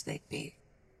always wished they'd be.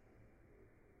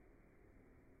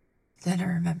 Then I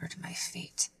remembered my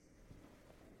feet.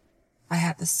 I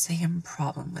had the same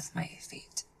problem with my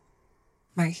feet.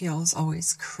 My heels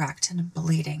always cracked and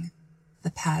bleeding,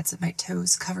 the pads of my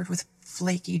toes covered with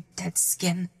flaky, dead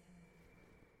skin.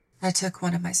 I took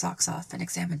one of my socks off and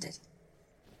examined it.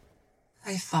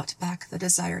 I fought back the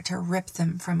desire to rip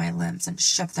them from my limbs and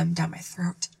shove them down my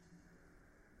throat.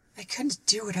 I couldn't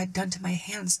do what I'd done to my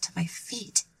hands to my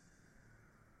feet.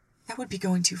 That would be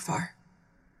going too far.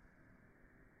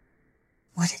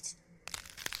 Would it?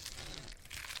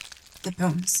 The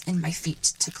bones in my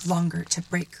feet took longer to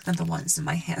break than the ones in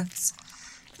my hands,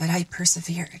 but I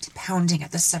persevered, pounding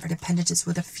at the severed appendages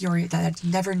with a fury that I'd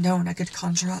never known I could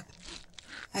conjure up.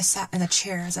 I sat in the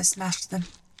chair as I smashed them,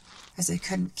 as I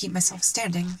couldn't keep myself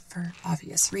standing for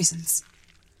obvious reasons.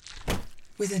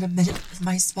 Within a minute of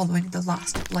my swallowing the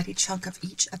last bloody chunk of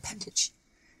each appendage,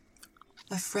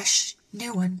 a fresh,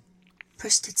 new one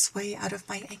pushed its way out of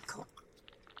my ankle.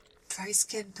 Dry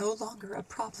skin no longer a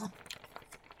problem.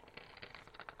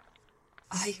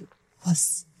 I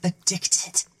was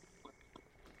addicted.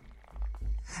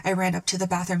 I ran up to the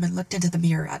bathroom and looked into the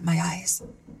mirror at my eyes.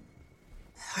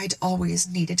 I'd always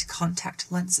needed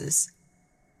contact lenses.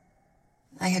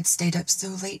 I had stayed up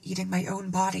so late eating my own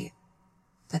body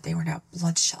that they were now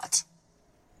bloodshot.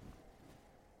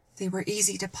 They were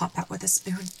easy to pop out with a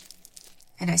spoon,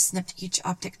 and I snipped each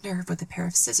optic nerve with a pair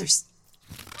of scissors.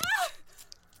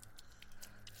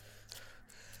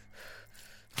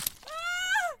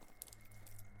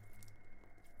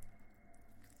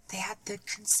 They had the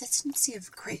consistency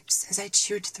of grapes as I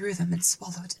chewed through them and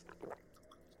swallowed.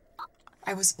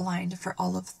 I was blind for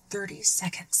all of 30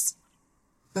 seconds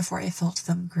before I felt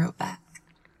them grow back,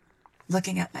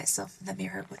 looking at myself in the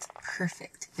mirror with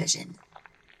perfect vision.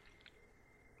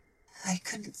 I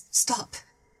couldn't stop.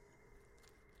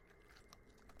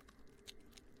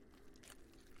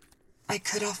 I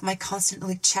cut off my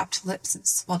constantly chapped lips and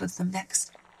swallowed them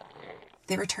next.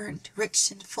 They returned,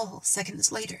 rich and full,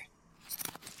 seconds later.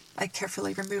 I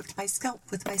carefully removed my scalp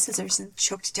with my scissors and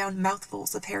choked down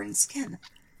mouthfuls of hair and skin.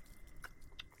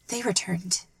 They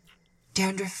returned,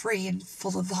 dandruff-free and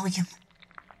full of volume.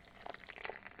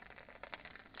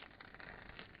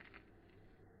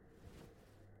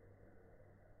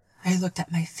 I looked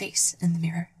at my face in the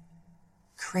mirror,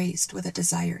 crazed with a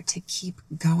desire to keep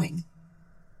going.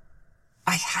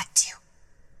 I had to.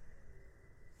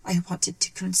 I wanted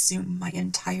to consume my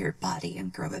entire body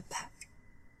and grow it back.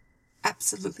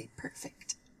 Absolutely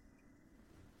perfect.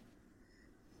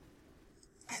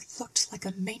 I looked like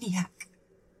a maniac.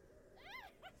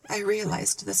 I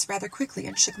realized this rather quickly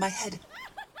and shook my head.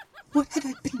 What had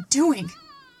I been doing?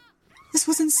 This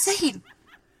was insane.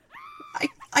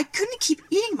 I couldn't keep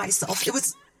eating myself. It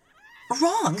was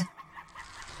wrong.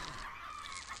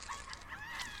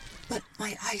 But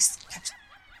my eyes kept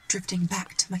drifting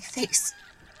back to my face.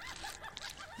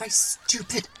 My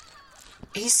stupid,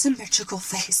 asymmetrical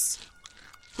face,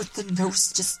 with the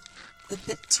nose just a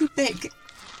bit too big,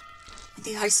 and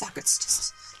the eye sockets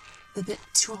just a bit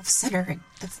too off-center, and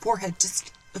the forehead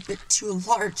just a bit too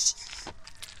large.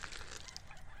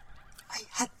 I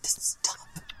had to stop.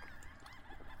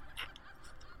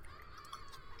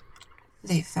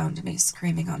 They found me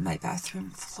screaming on my bathroom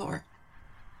floor,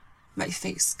 my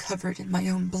face covered in my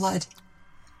own blood,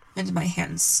 and my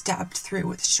hands stabbed through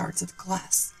with shards of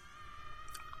glass.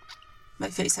 My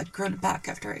face had grown back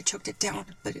after I choked it down,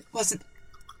 but it wasn't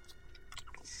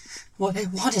what I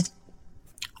wanted.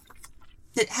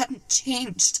 It hadn't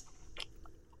changed.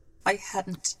 I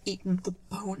hadn't eaten the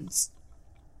bones.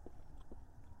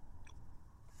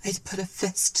 I'd put a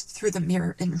fist through the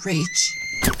mirror in rage.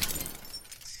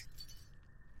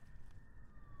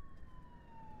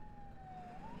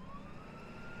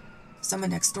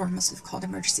 Someone next door must have called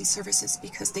emergency services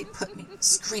because they put me,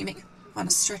 screaming, on a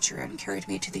stretcher and carried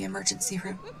me to the emergency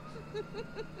room.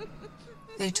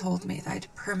 They told me that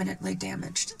I'd permanently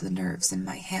damaged the nerves in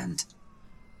my hand.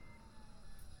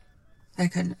 I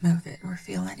couldn't move it or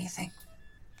feel anything.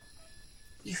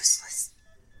 Useless.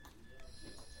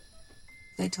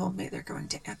 They told me they're going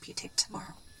to amputate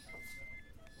tomorrow.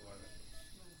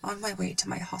 On my way to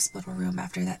my hospital room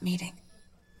after that meeting,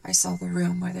 I saw the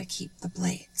room where they keep the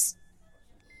blades.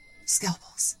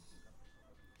 Scalpels.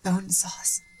 Bone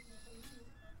saws.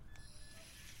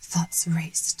 Thoughts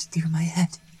raced through my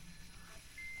head.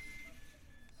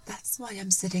 That's why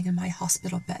I'm sitting in my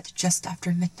hospital bed just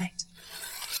after midnight,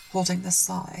 holding the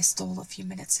saw I stole a few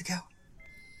minutes ago,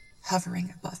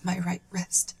 hovering above my right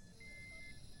wrist.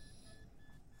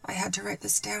 I had to write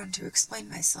this down to explain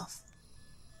myself,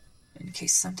 in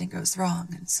case something goes wrong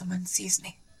and someone sees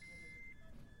me.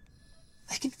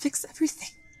 I can fix everything.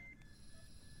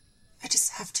 I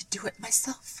just have to do do it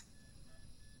myself.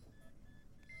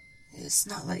 It's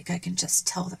not like I can just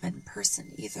tell them in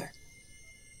person either.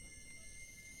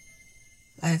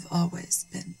 I've always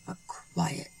been a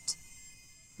quiet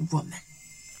woman.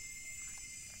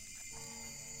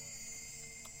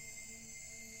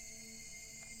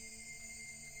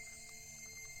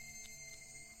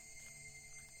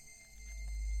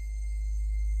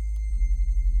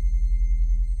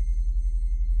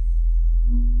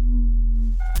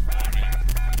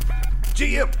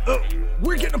 GM,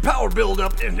 we're getting a power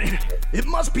buildup, and it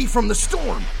must be from the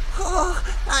storm. Oh,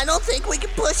 I don't think we can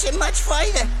push it much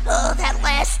further. That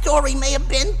last story may have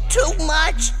been too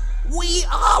much. We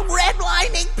are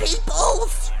redlining,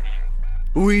 peoples.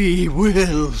 We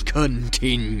will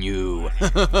continue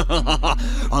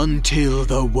until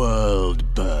the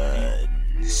world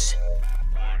burns.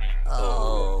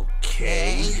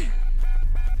 Okay.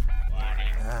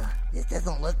 This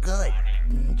doesn't look good.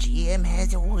 GM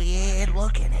has a weird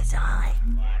look in his eye.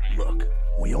 Look,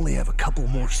 we only have a couple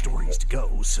more stories to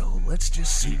go, so let's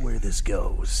just see where this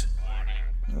goes.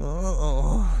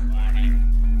 Oh.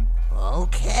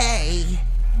 Okay.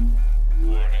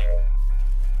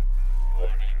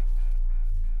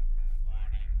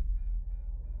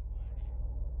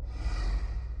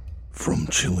 From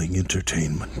Chilling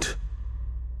Entertainment,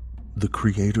 the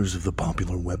creators of the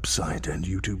popular website and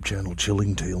YouTube channel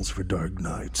Chilling Tales for Dark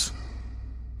Nights,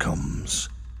 comes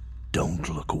Don't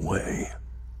Look Away,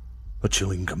 a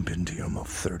chilling compendium of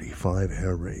 35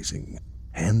 hair-raising,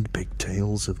 hand-picked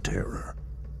tales of terror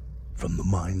from the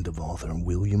mind of author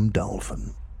William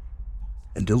Dolphin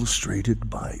and illustrated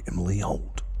by Emily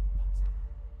Holt.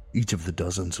 Each of the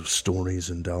dozens of stories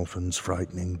in Dolphin's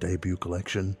frightening debut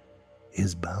collection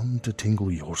is bound to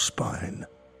tingle your spine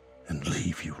and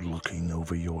leave you looking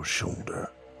over your shoulder.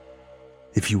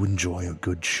 If you enjoy a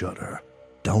good shudder,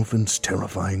 Dolphin's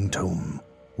terrifying tome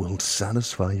will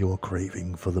satisfy your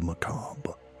craving for the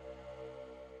macabre.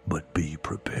 But be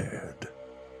prepared.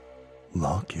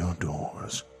 Lock your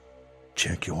doors,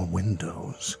 check your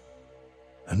windows,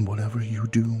 and whatever you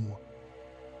do,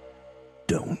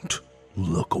 don't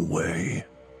look away.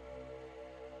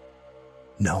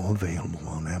 Now available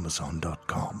on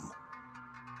Amazon.com.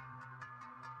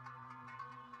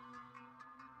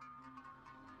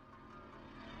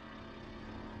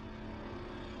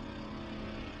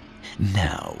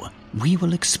 Now, we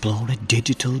will explore a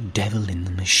digital devil in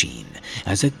the machine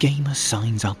as a gamer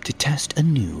signs up to test a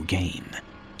new game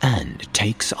and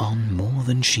takes on more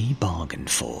than she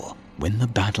bargained for when the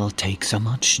battle takes a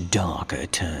much darker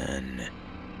turn.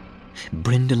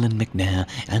 Brindlin McNair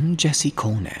and Jesse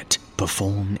Cornett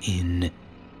perform in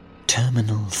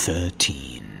Terminal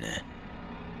 13.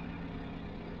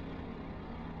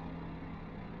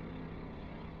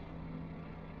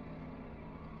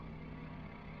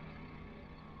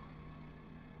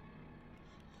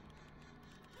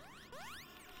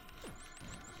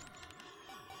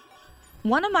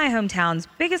 One of my hometown's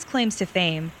biggest claims to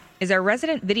fame is our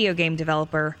resident video game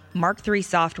developer, Mark III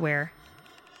Software.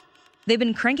 They've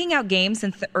been cranking out games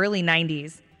since the early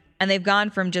 90s, and they've gone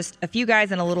from just a few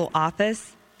guys in a little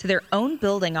office to their own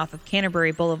building off of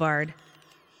Canterbury Boulevard.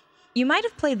 You might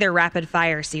have played their Rapid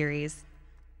Fire series.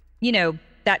 You know,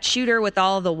 that shooter with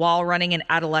all of the wall running and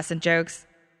adolescent jokes.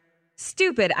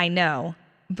 Stupid, I know,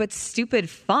 but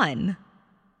stupid fun.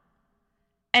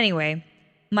 Anyway,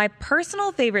 my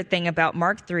personal favorite thing about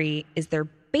Mark III is their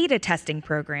beta testing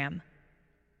program.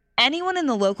 Anyone in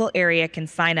the local area can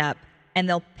sign up, and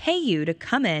they'll pay you to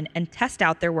come in and test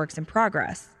out their works in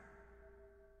progress.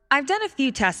 I've done a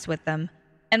few tests with them,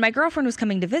 and my girlfriend was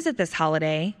coming to visit this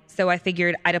holiday, so I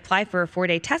figured I'd apply for a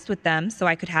 4-day test with them so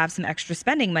I could have some extra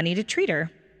spending money to treat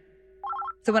her.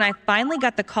 So when I finally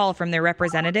got the call from their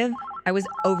representative, I was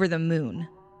over the moon.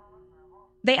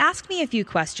 They asked me a few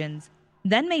questions,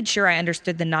 then made sure I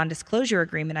understood the non-disclosure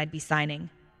agreement I'd be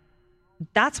signing.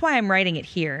 That's why I'm writing it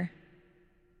here.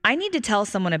 I need to tell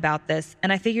someone about this,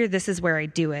 and I figure this is where I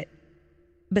do it.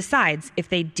 Besides, if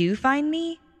they do find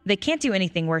me, they can't do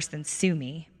anything worse than sue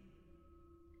me.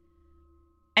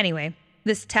 Anyway,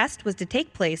 this test was to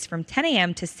take place from 10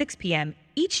 a.m. to 6 p.m.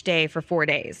 each day for 4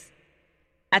 days.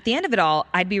 At the end of it all,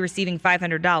 I'd be receiving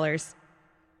 $500.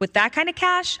 With that kind of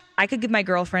cash, I could give my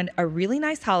girlfriend a really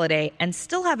nice holiday and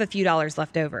still have a few dollars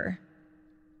left over.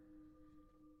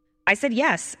 I said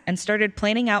yes and started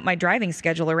planning out my driving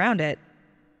schedule around it.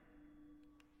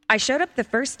 I showed up the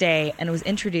first day and was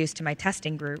introduced to my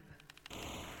testing group.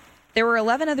 There were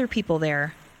 11 other people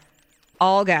there,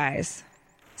 all guys,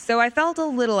 so I felt a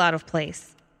little out of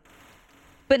place.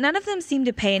 But none of them seemed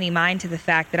to pay any mind to the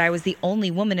fact that I was the only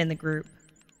woman in the group,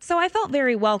 so I felt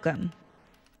very welcome.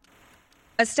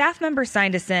 A staff member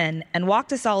signed us in and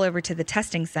walked us all over to the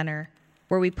testing center,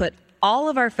 where we put all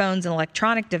of our phones and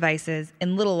electronic devices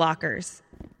in little lockers.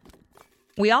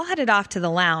 We all headed off to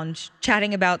the lounge,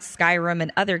 chatting about Skyrim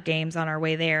and other games on our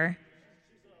way there.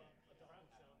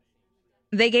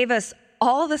 They gave us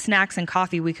all the snacks and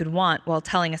coffee we could want while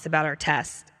telling us about our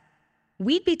test.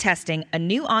 We'd be testing a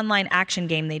new online action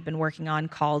game they'd been working on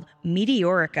called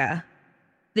Meteorica.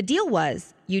 The deal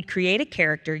was, you'd create a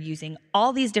character using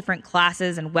all these different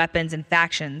classes and weapons and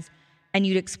factions, and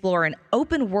you'd explore an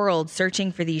open world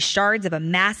searching for these shards of a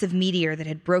massive meteor that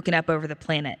had broken up over the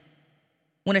planet.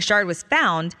 When a shard was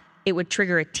found, it would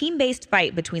trigger a team-based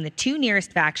fight between the two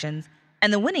nearest factions,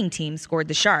 and the winning team scored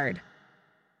the shard.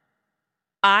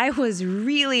 I was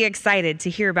really excited to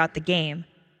hear about the game,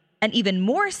 and even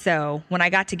more so when I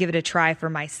got to give it a try for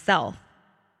myself.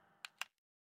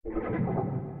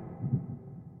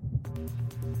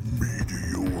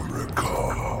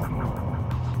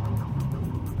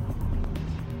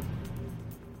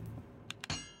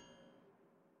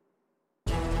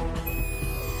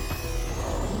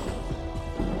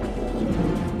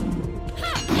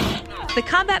 The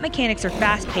combat mechanics are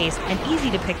fast-paced and easy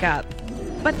to pick up,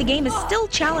 but the game is still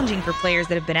challenging for players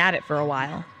that have been at it for a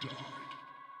while.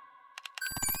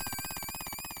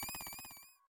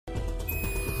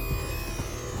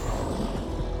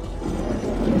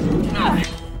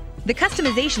 The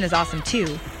customization is awesome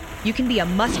too. You can be a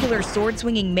muscular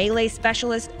sword-swinging melee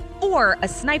specialist, or a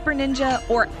sniper ninja,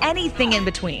 or anything in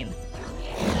between.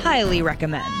 Highly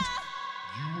recommend.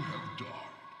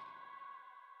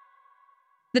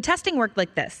 The testing worked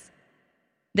like this.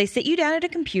 They sit you down at a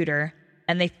computer,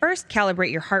 and they first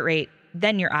calibrate your heart rate,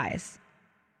 then your eyes.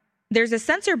 There's a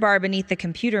sensor bar beneath the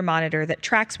computer monitor that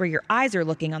tracks where your eyes are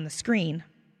looking on the screen.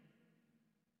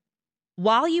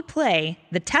 While you play,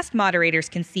 the test moderators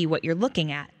can see what you're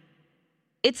looking at.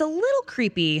 It's a little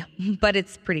creepy, but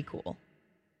it's pretty cool.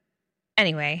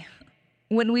 Anyway,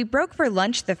 when we broke for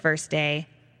lunch the first day,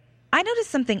 I noticed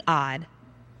something odd.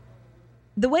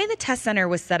 The way the test center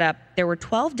was set up, there were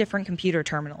 12 different computer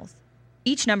terminals,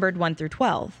 each numbered 1 through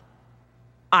 12.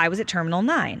 I was at Terminal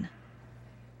 9.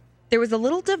 There was a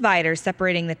little divider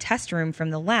separating the test room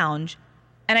from the lounge,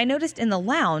 and I noticed in the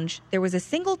lounge there was a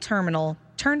single terminal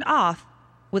turned off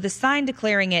with a sign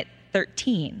declaring it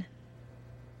 13.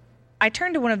 I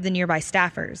turned to one of the nearby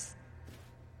staffers.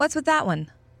 "What's with that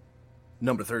one?"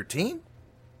 Number 13?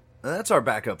 That's our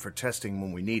backup for testing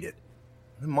when we need it.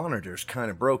 The monitor's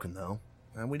kind of broken, though,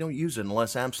 and we don't use it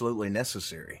unless absolutely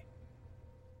necessary.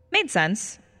 Made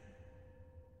sense.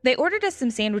 They ordered us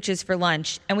some sandwiches for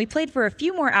lunch, and we played for a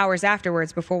few more hours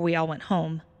afterwards before we all went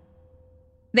home.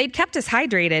 They'd kept us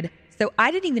hydrated, so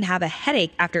I didn't even have a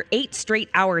headache after 8 straight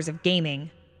hours of gaming.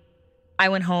 I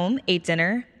went home, ate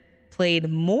dinner, played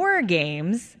more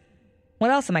games. What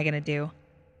else am I going to do?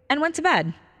 And went to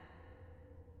bed.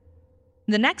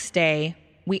 The next day,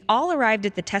 we all arrived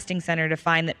at the testing center to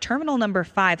find that terminal number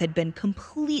 5 had been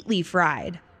completely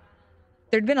fried.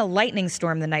 There'd been a lightning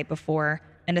storm the night before,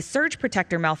 and a surge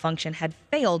protector malfunction had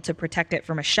failed to protect it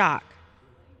from a shock.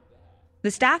 The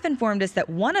staff informed us that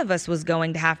one of us was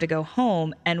going to have to go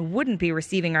home and wouldn't be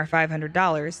receiving our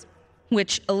 $500,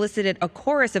 which elicited a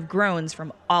chorus of groans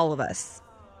from all of us.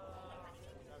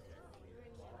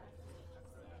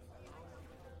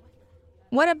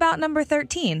 What about number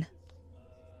 13?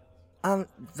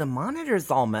 The monitor's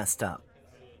all messed up.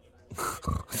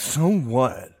 So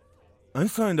what? I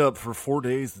signed up for 4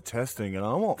 days of testing, and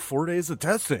I want 4 days of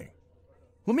testing.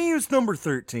 Let me use number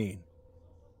 13.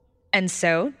 And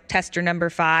so, tester number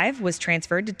 5 was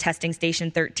transferred to testing station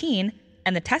 13,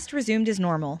 and the test resumed as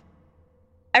normal.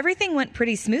 Everything went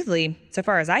pretty smoothly, so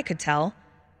far as I could tell,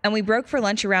 and we broke for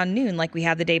lunch around noon like we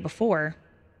had the day before.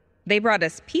 They brought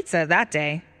us pizza that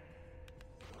day.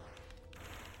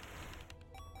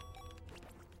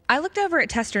 I looked over at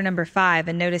tester number 5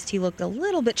 and noticed he looked a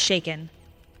little bit shaken.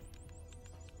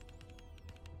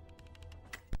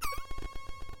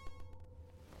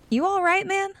 You all right,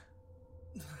 man?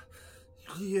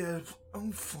 Yeah,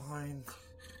 I'm fine.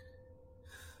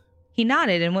 He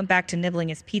nodded and went back to nibbling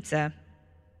his pizza.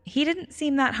 He didn't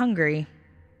seem that hungry.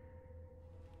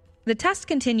 The test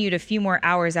continued a few more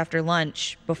hours after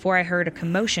lunch before I heard a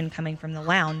commotion coming from the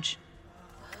lounge.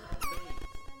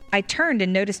 I turned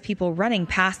and noticed people running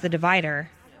past the divider.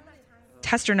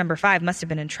 Tester number 5 must have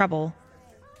been in trouble.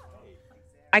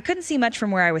 I couldn't see much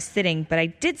from where I was sitting, but I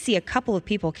did see a couple of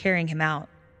people carrying him out.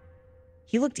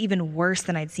 He looked even worse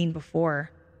than I'd seen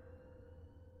before.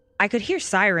 I could hear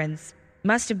sirens.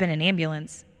 Must have been an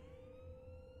ambulance.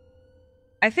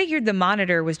 I figured the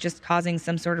monitor was just causing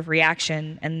some sort of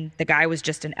reaction, and the guy was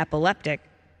just an epileptic.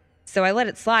 so I let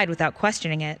it slide without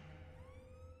questioning it.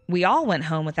 We all went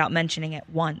home without mentioning it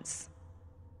once.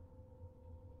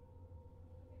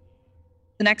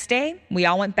 The next day, we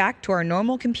all went back to our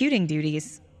normal computing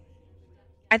duties.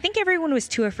 I think everyone was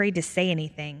too afraid to say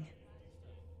anything.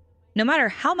 No matter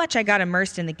how much I got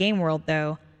immersed in the game world,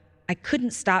 though, I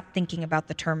couldn't stop thinking about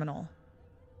the terminal.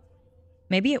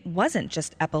 Maybe it wasn't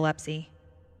just epilepsy.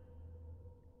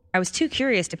 I was too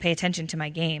curious to pay attention to my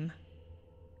game.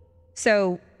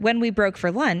 So, when we broke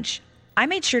for lunch, I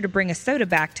made sure to bring a soda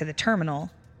back to the terminal.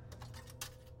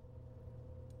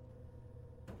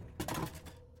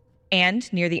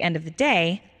 And near the end of the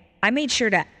day, I made sure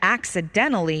to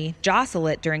accidentally jostle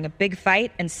it during a big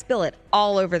fight and spill it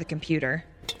all over the computer.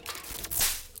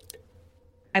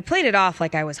 I played it off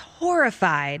like I was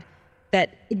horrified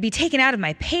that it'd be taken out of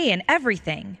my pay and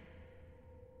everything.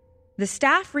 The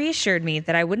staff reassured me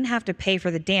that I wouldn't have to pay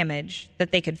for the damage,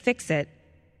 that they could fix it,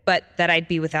 but that I'd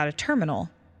be without a terminal.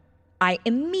 I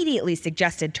immediately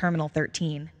suggested Terminal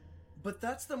 13. But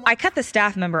that's I cut the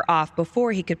staff member off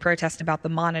before he could protest about the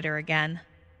monitor again.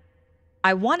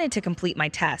 I wanted to complete my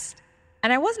test,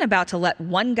 and I wasn't about to let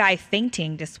one guy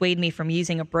fainting dissuade me from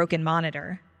using a broken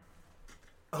monitor.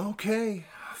 Okay,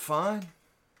 fine.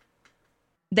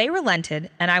 They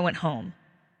relented, and I went home,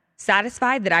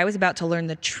 satisfied that I was about to learn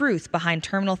the truth behind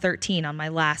Terminal 13 on my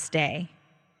last day.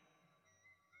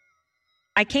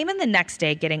 I came in the next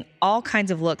day getting all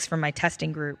kinds of looks from my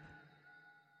testing group.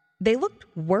 They looked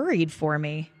worried for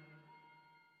me.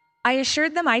 I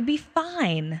assured them I'd be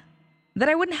fine, that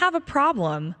I wouldn't have a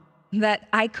problem, that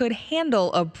I could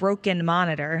handle a broken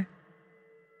monitor.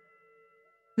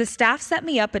 The staff set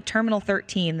me up at Terminal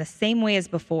 13 the same way as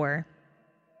before,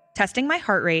 testing my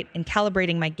heart rate and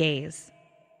calibrating my gaze.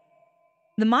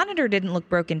 The monitor didn't look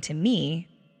broken to me,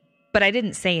 but I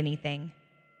didn't say anything.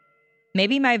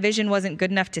 Maybe my vision wasn't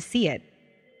good enough to see it.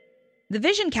 The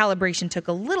vision calibration took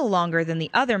a little longer than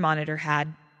the other monitor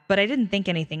had, but I didn't think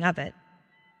anything of it.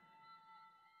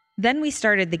 Then we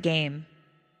started the game,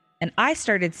 and I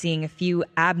started seeing a few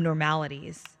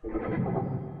abnormalities.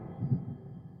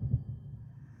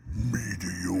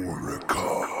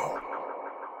 Meteorica.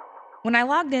 When I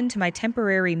logged into my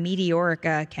temporary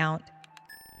Meteorica account,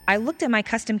 I looked at my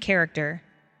custom character,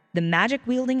 the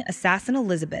magic-wielding assassin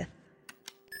Elizabeth.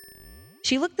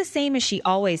 She looked the same as she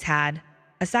always had,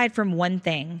 aside from one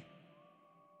thing: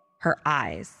 her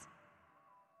eyes.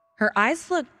 Her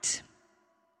eyes looked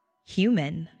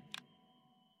human.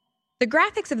 The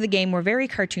graphics of the game were very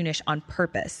cartoonish on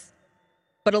purpose,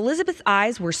 but Elizabeth's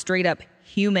eyes were straight up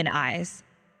human eyes.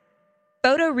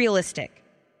 Photorealistic.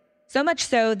 So much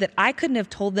so that I couldn't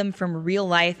have told them from real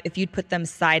life if you'd put them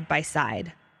side by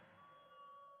side.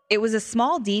 It was a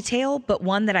small detail, but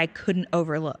one that I couldn't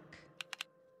overlook.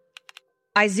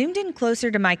 I zoomed in closer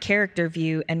to my character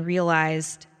view and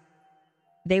realized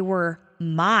they were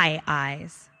my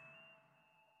eyes.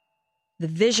 The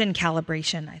vision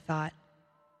calibration, I thought.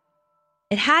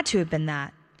 It had to have been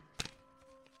that.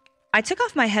 I took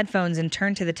off my headphones and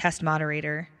turned to the test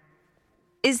moderator.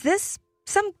 Is this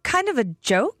some kind of a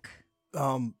joke?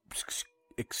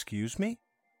 Excuse me?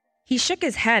 He shook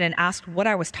his head and asked what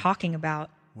I was talking about.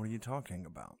 What are you talking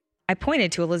about? I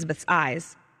pointed to Elizabeth's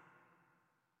eyes.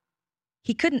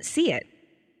 He couldn't see it.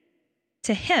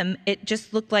 To him, it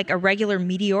just looked like a regular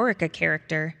Meteorica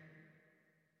character.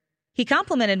 He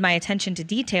complimented my attention to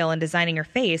detail in designing her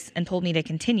face and told me to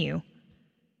continue.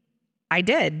 I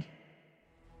did.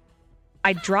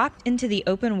 I dropped into the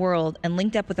open world and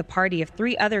linked up with a party of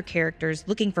 3 other characters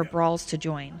looking for brawls to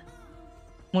join.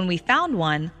 When we found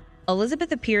one,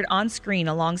 Elizabeth appeared on screen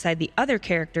alongside the other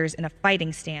characters in a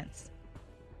fighting stance.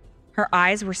 Her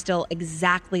eyes were still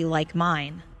exactly like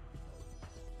mine.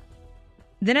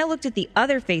 Then I looked at the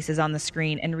other faces on the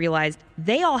screen and realized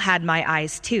they all had my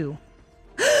eyes too.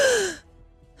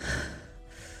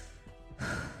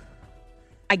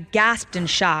 I gasped in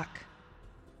shock,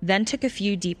 then took a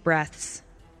few deep breaths.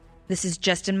 This is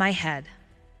just in my head.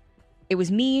 It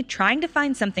was me trying to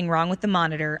find something wrong with the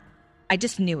monitor. I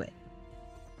just knew it.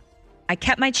 I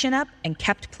kept my chin up and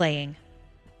kept playing.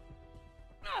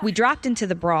 We dropped into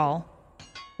the brawl.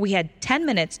 We had 10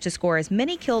 minutes to score as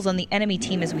many kills on the enemy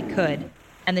team as we could,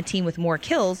 and the team with more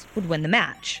kills would win the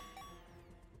match.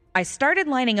 I started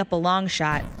lining up a long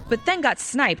shot, but then got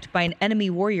sniped by an enemy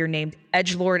warrior named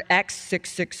Edgelord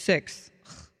X666.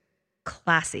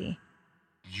 Classy.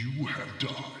 You have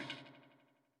died.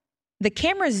 The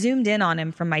camera zoomed in on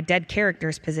him from my dead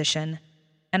character's position,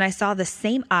 and I saw the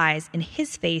same eyes in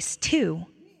his face too.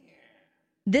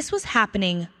 This was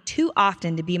happening too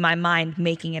often to be my mind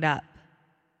making it up.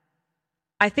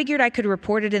 I figured I could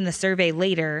report it in the survey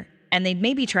later, and they'd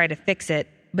maybe try to fix it,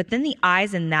 but then the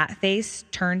eyes in that face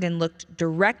turned and looked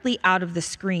directly out of the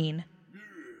screen,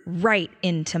 right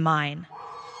into mine.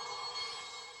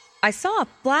 I saw a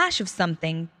flash of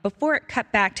something before it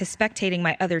cut back to spectating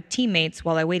my other teammates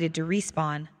while I waited to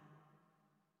respawn.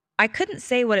 I couldn't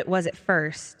say what it was at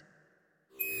first.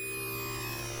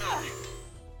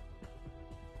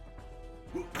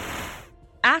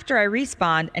 After I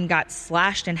respawned and got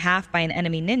slashed in half by an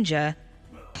enemy ninja,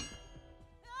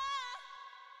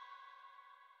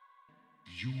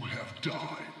 You have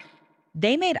died.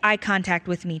 They made eye contact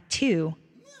with me too,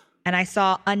 and I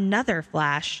saw another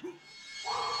flash.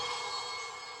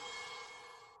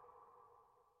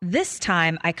 This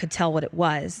time I could tell what it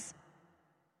was.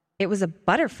 It was a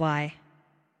butterfly.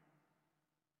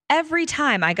 Every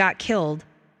time I got killed,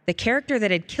 the character that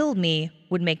had killed me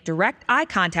would make direct eye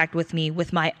contact with me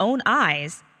with my own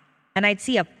eyes, and I'd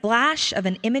see a flash of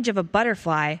an image of a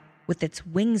butterfly with its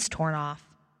wings torn off.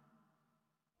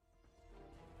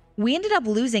 We ended up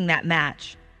losing that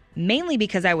match, mainly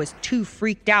because I was too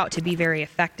freaked out to be very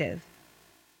effective.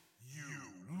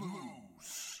 You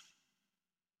lose.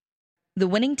 The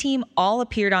winning team all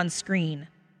appeared on screen,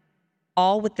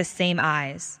 all with the same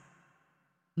eyes.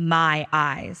 My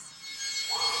eyes.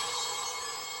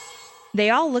 They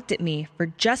all looked at me for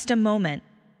just a moment,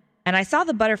 and I saw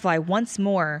the butterfly once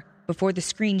more before the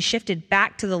screen shifted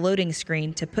back to the loading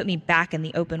screen to put me back in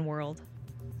the open world.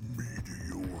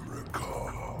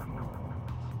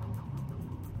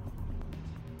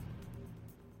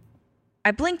 I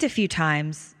blinked a few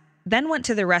times, then went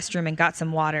to the restroom and got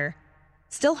some water,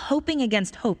 still hoping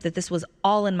against hope that this was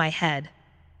all in my head.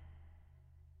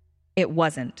 It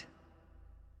wasn't.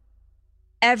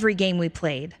 Every game we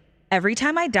played, every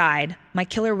time I died, my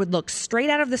killer would look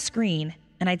straight out of the screen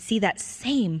and I'd see that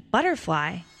same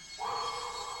butterfly.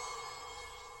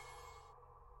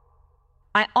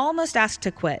 I almost asked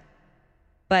to quit,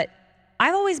 but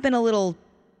I've always been a little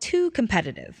too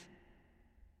competitive.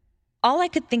 All I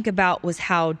could think about was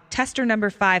how tester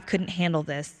number 5 couldn't handle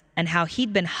this and how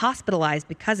he'd been hospitalized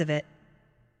because of it.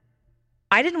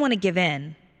 I didn't want to give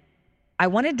in. I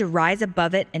wanted to rise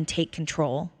above it and take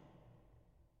control.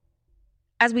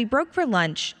 As we broke for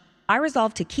lunch, I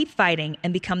resolved to keep fighting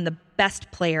and become the best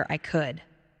player I could.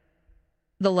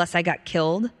 The less I got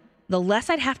killed, the less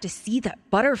I'd have to see that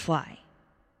butterfly.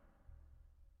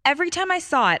 Every time I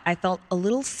saw it, I felt a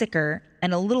little sicker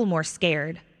and a little more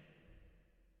scared.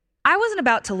 I wasn't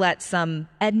about to let some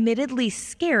admittedly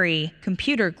scary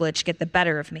computer glitch get the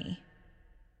better of me.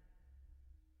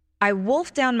 I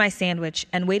wolfed down my sandwich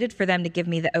and waited for them to give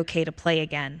me the okay to play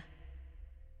again.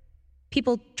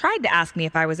 People tried to ask me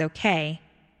if I was okay.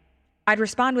 I'd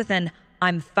respond with an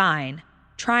 "I'm fine,"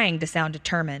 trying to sound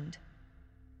determined.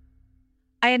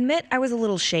 I admit I was a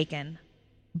little shaken,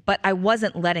 but I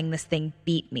wasn't letting this thing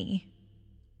beat me.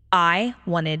 I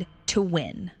wanted to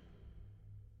win.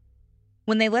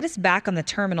 When they let us back on the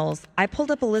terminals, I pulled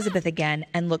up Elizabeth again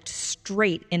and looked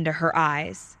straight into her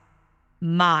eyes.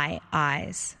 My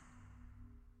eyes.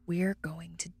 We're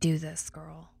going to do this,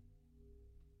 girl.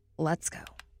 Let's go.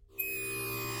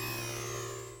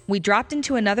 We dropped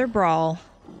into another brawl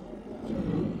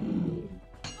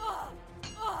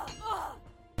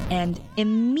and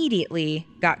immediately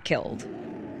got killed.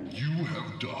 You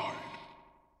have died.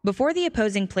 Before the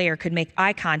opposing player could make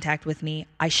eye contact with me,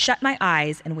 I shut my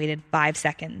eyes and waited 5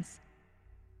 seconds.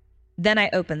 Then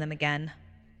I opened them again.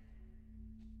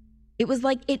 It was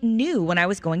like it knew when I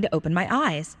was going to open my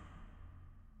eyes.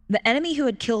 The enemy who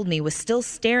had killed me was still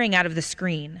staring out of the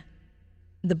screen.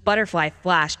 The butterfly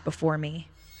flashed before me.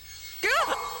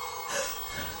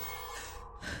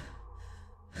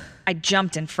 I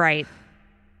jumped in fright.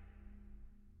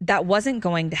 That wasn't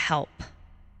going to help.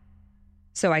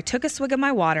 So I took a swig of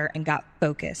my water and got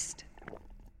focused.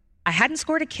 I hadn't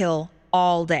scored a kill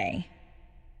all day.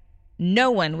 No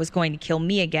one was going to kill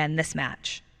me again this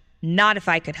match. Not if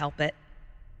I could help it.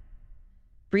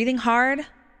 Breathing hard,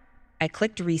 I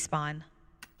clicked respawn.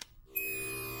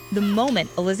 The moment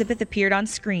Elizabeth appeared on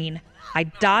screen, I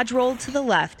dodge rolled to the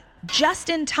left just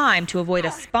in time to avoid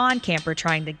a spawn camper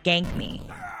trying to gank me.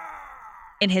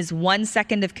 In his 1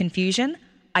 second of confusion,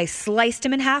 I sliced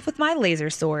him in half with my laser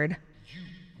sword.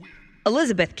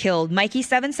 Elizabeth killed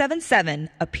Mikey777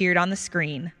 appeared on the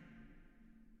screen.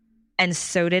 And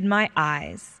so did my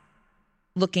eyes,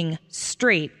 looking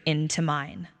straight into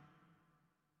mine.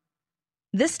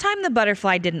 This time the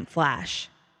butterfly didn't flash.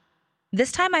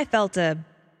 This time I felt a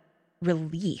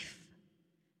relief,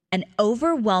 an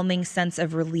overwhelming sense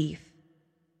of relief,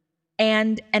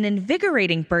 and an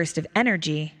invigorating burst of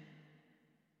energy.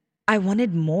 I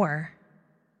wanted more.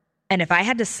 And if I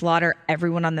had to slaughter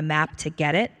everyone on the map to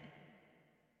get it,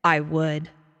 I would.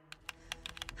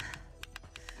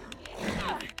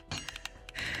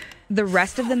 The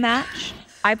rest of the match,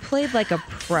 I played like a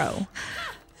pro,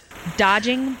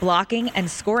 dodging, blocking, and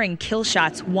scoring kill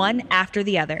shots one after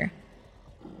the other.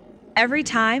 Every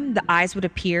time, the eyes would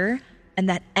appear, and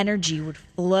that energy would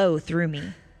flow through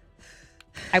me.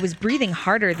 I was breathing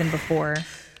harder than before.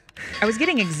 I was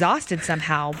getting exhausted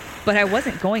somehow, but I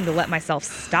wasn't going to let myself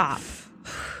stop.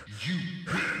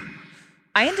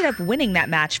 I ended up winning that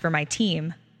match for my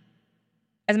team.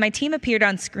 As my team appeared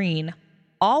on screen,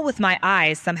 all with my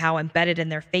eyes somehow embedded in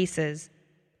their faces,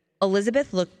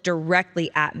 Elizabeth looked directly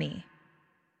at me.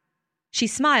 She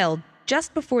smiled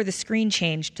just before the screen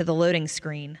changed to the loading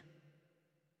screen.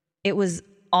 It was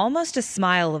almost a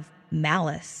smile of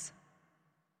malice.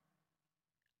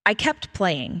 I kept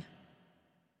playing.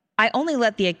 I only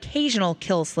let the occasional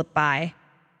kill slip by,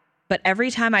 but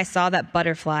every time I saw that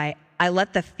butterfly, I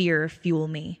let the fear fuel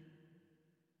me.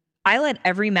 I led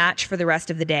every match for the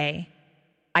rest of the day.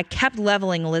 I kept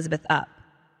leveling Elizabeth up.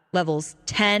 Levels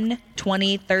 10,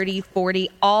 20, 30, 40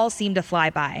 all seemed to fly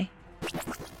by.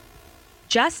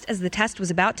 Just as the test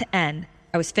was about to end,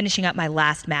 I was finishing up my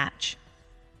last match.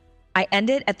 I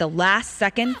ended at the last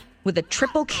second with a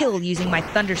triple kill using my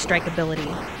Thunderstrike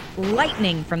ability,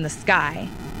 lightning from the sky.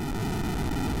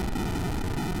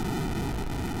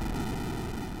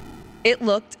 It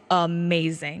looked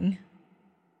amazing.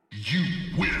 You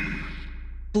win.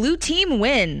 Blue team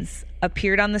wins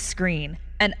appeared on the screen,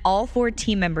 and all 4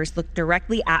 team members looked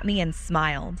directly at me and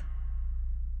smiled.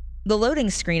 The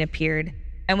loading screen appeared,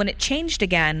 and when it changed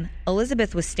again,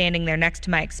 Elizabeth was standing there next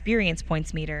to my experience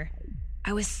points meter.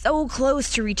 I was so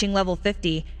close to reaching level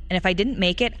 50, and if I didn't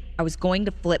make it, I was going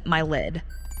to flip my lid.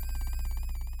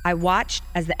 I watched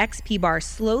as the XP bar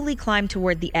slowly climbed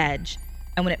toward the edge,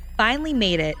 and when it finally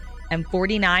made it, and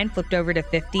 49 flipped over to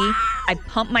 50, I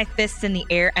pumped my fists in the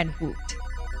air and whooped.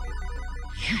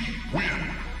 You win.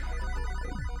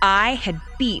 I had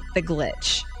beat the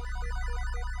glitch.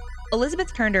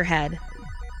 Elizabeth turned her head.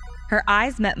 Her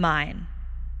eyes met mine.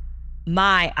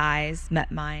 My eyes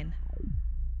met mine.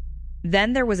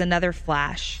 Then there was another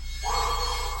flash.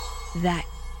 That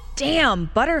damn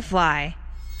butterfly!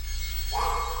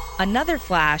 Another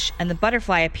flash, and the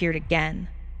butterfly appeared again.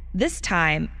 This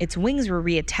time, its wings were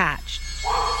reattached.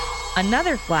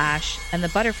 Another flash, and the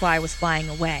butterfly was flying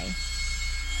away.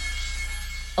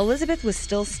 Elizabeth was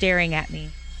still staring at me,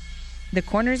 the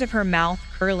corners of her mouth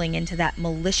curling into that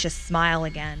malicious smile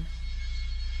again.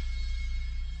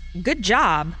 "Good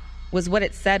job," was what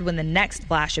it said when the next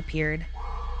flash appeared.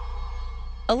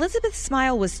 Elizabeth's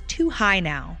smile was too high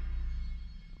now.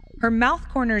 Her mouth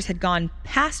corners had gone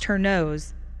past her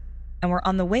nose and were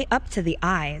on the way up to the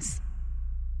eyes.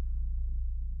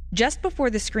 Just before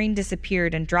the screen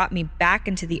disappeared and dropped me back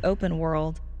into the open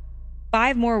world,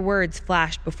 5 more words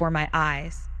flashed before my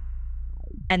eyes.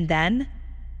 And then,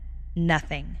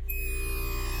 nothing.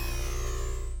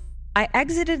 I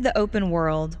exited the open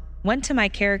world, went to my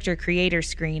character creator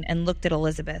screen, and looked at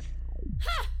Elizabeth.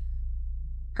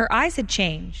 Her eyes had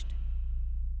changed.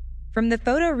 From the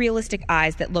photorealistic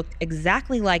eyes that looked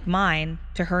exactly like mine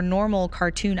to her normal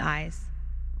cartoon eyes.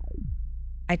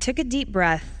 I took a deep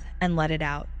breath and let it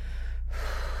out.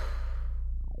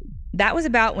 That was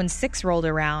about when 6 rolled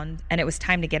around and it was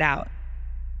time to get out.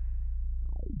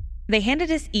 They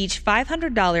handed us each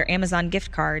 $500 Amazon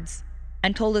gift cards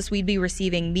and told us we'd be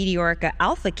receiving Meteorica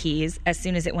Alpha keys as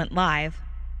soon as it went live.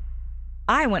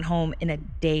 I went home in a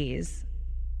daze.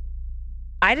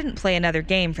 I didn't play another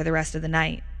game for the rest of the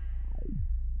night.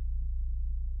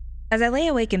 As I lay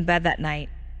awake in bed that night,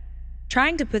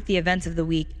 trying to put the events of the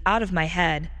week out of my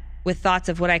head with thoughts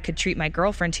of what I could treat my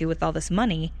girlfriend to with all this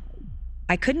money,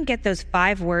 I couldn't get those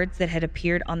 5 words that had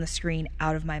appeared on the screen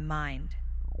out of my mind.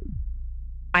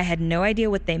 I had no idea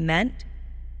what they meant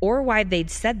or why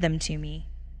they'd said them to me.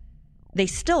 They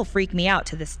still freak me out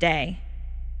to this day.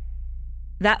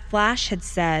 That flash had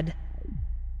said,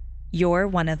 "You're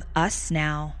one of us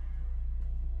now."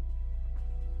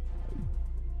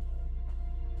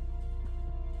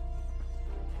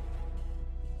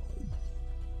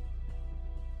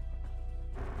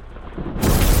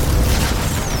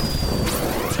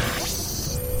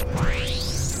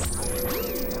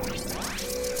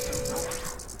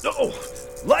 Oh,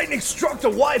 lightning struck the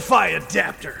Wi-Fi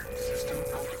adapter.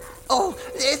 Oh,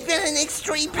 there's been an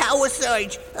extreme power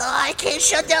surge. I can't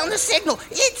shut down the signal.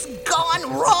 It's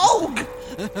gone rogue.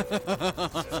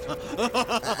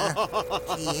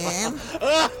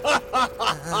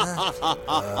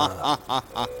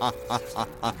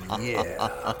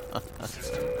 Yeah.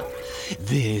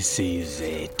 This is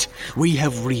it. we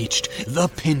have reached the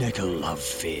pinnacle of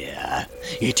fear.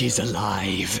 It is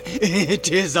alive.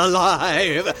 It is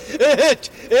alive. It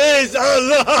is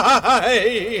alive.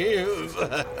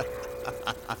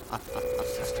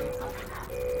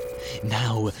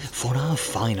 Now, for our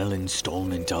final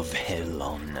installment of Hell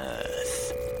on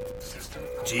Earth.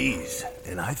 Jeez,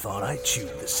 and I thought I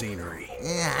chewed the scenery.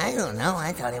 Yeah, I don't know.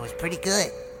 I thought it was pretty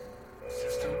good.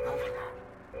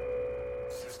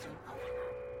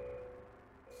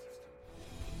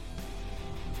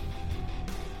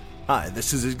 Hi,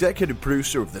 this is executive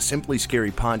producer of the Simply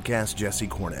Scary podcast, Jesse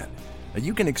Cornett. Now,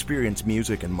 you can experience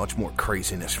music and much more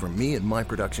craziness from me and my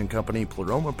production company,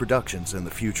 Pleroma Productions, in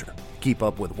the future. Keep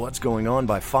up with what's going on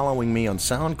by following me on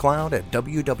SoundCloud at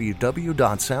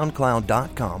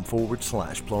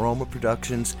www.soundcloud.com/Pleroma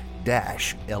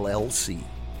Productions-LLC.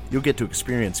 You'll get to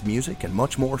experience music and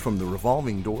much more from the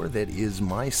revolving door that is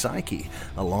my psyche,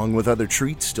 along with other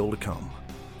treats still to come.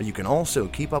 You can also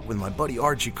keep up with my buddy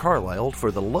Archie Carlisle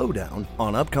for the lowdown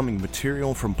on upcoming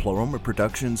material from Pleroma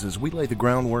Productions as we lay the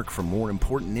groundwork for more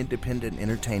important independent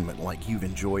entertainment like you've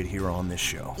enjoyed here on this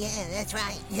show. Yeah, that's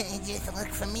right. Just look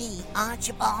for me,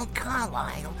 Archibald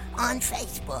Carlisle, on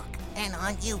Facebook and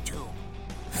on YouTube.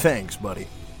 Thanks, buddy.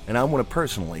 And I want to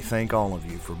personally thank all of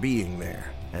you for being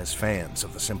there as fans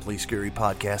of the Simply Scary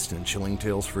podcast and Chilling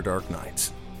Tales for Dark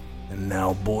Nights. And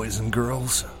now, boys and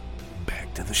girls,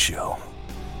 back to the show.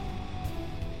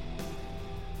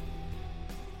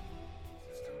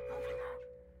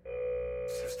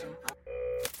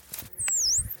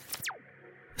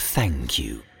 Thank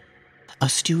you. A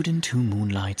student who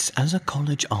moonlights as a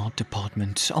college art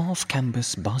department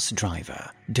off-campus bus driver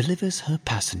delivers her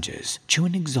passengers to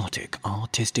an exotic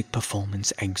artistic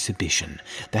performance exhibition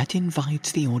that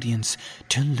invites the audience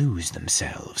to lose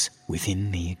themselves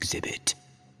within the exhibit.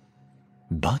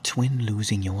 But when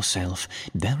losing yourself,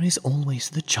 there is always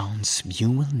the chance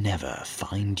you will never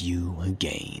find you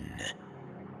again.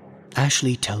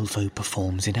 Ashley Telfo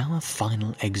performs in our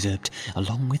final excerpt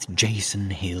along with Jason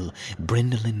Hill,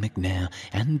 Brindalyn McNair,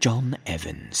 and John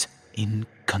Evans in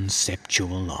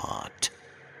conceptual art.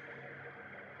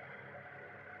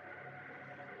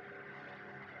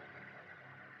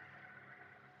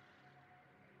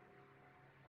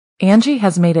 Angie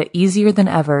has made it easier than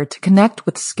ever to connect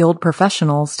with skilled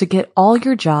professionals to get all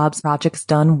your jobs projects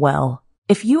done well.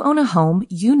 If you own a home,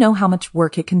 you know how much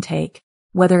work it can take.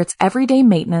 Whether it's everyday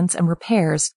maintenance and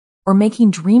repairs or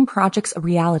making dream projects a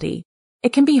reality,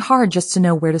 it can be hard just to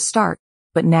know where to start.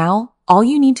 But now, all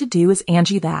you need to do is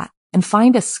Angie that and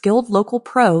find a skilled local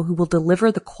pro who will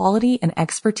deliver the quality and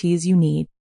expertise you need.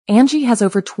 Angie has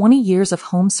over 20 years of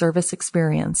home service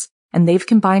experience, and they've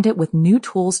combined it with new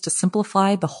tools to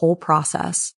simplify the whole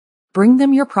process. Bring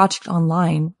them your project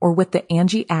online or with the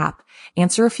Angie app,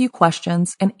 answer a few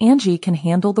questions, and Angie can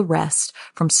handle the rest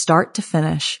from start to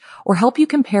finish or help you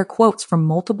compare quotes from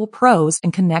multiple pros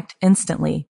and connect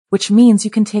instantly, which means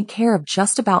you can take care of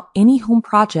just about any home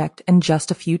project in just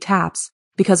a few taps.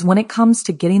 Because when it comes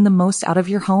to getting the most out of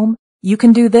your home, you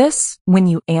can do this when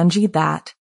you Angie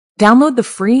that. Download the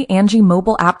free Angie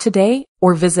mobile app today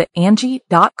or visit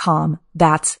Angie.com.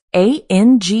 That's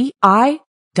ANGI.com.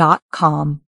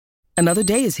 Another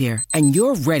day is here, and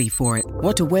you're ready for it.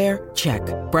 What to wear? Check.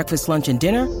 Breakfast, lunch, and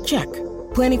dinner? Check.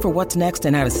 Planning for what's next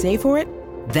and how to save for it?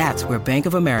 That's where Bank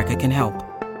of America can help.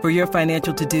 For your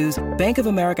financial to-dos, Bank of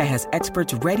America has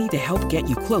experts ready to help get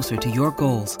you closer to your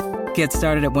goals. Get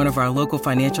started at one of our local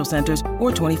financial centers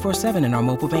or 24/7 in our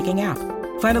mobile banking app.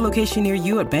 Find a location near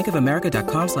you at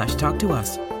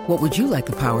bankofamerica.com/talktous. What would you like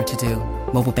the power to do?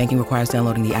 Mobile banking requires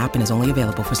downloading the app and is only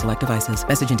available for select devices.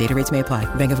 Message and data rates may apply.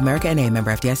 Bank of America N.A.,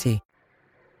 member FDIC.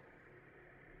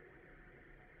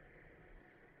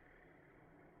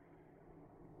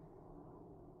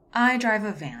 I drive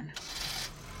a van.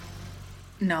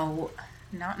 No,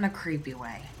 not in a creepy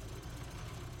way.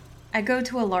 I go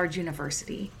to a large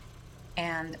university,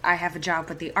 and I have a job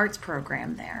with the arts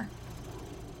program there.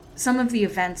 Some of the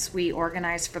events we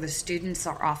organize for the students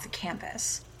are off the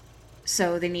campus,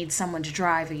 so they need someone to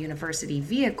drive a university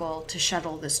vehicle to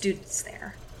shuttle the students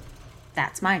there.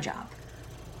 That's my job.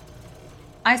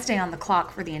 I stay on the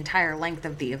clock for the entire length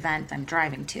of the event I'm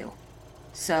driving to,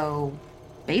 so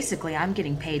basically I'm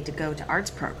getting paid to go to arts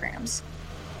programs.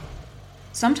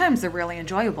 Sometimes they're really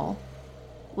enjoyable,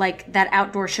 like that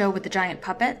outdoor show with the giant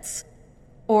puppets,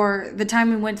 or the time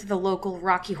we went to the local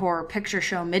Rocky Horror Picture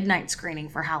Show midnight screening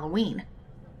for Halloween.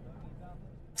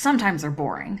 Sometimes they're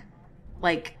boring,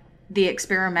 like the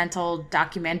experimental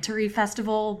documentary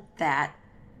festival that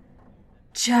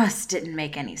just didn't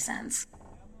make any sense.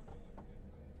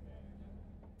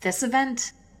 This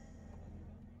event,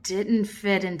 didn't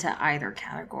fit into either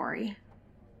category.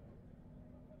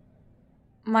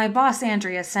 My boss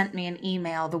Andrea sent me an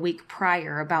email the week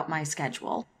prior about my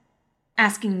schedule,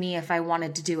 asking me if I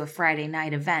wanted to do a Friday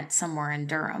night event somewhere in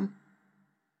Durham.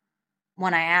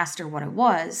 When I asked her what it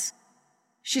was,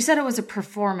 she said it was a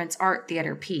performance art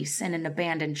theater piece in an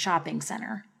abandoned shopping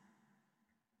center.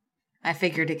 I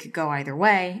figured it could go either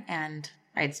way, and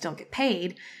I'd still get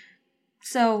paid,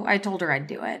 so I told her I'd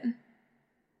do it.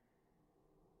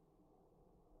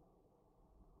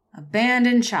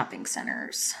 Abandoned shopping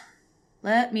centers,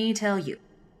 let me tell you,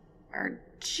 are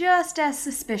just as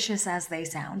suspicious as they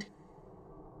sound.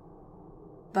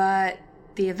 But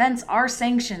the events are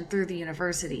sanctioned through the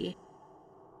university.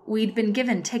 We'd been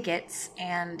given tickets,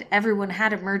 and everyone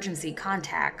had emergency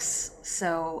contacts,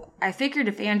 so I figured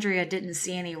if Andrea didn't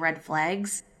see any red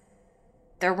flags,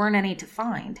 there weren't any to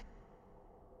find.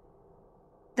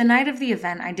 The night of the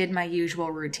event, I did my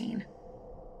usual routine.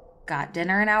 Got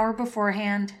dinner an hour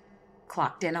beforehand,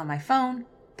 clocked in on my phone,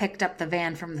 picked up the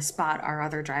van from the spot our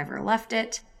other driver left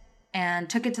it, and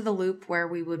took it to the loop where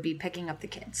we would be picking up the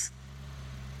kids.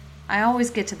 I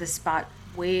always get to the spot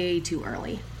way too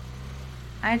early.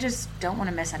 I just don't want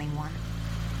to miss anyone.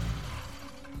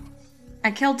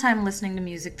 I killed time listening to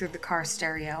music through the car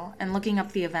stereo and looking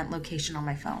up the event location on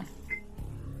my phone.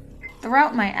 The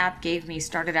route my app gave me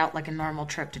started out like a normal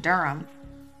trip to Durham,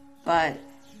 but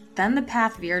then the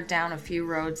path veered down a few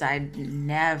roads I'd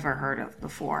never heard of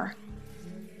before.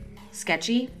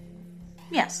 Sketchy?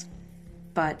 Yes.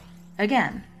 But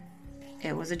again,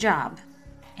 it was a job.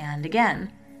 And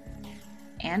again,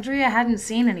 Andrea hadn't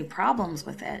seen any problems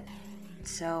with it.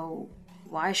 So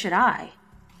why should I?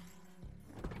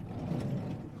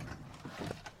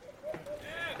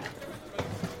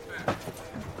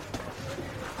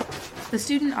 The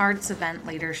student arts event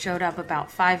leader showed up about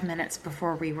 5 minutes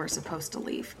before we were supposed to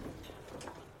leave.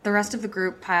 The rest of the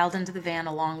group piled into the van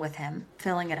along with him,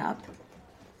 filling it up.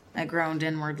 I groaned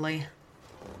inwardly.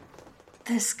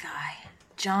 This guy,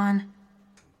 John,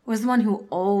 was the one who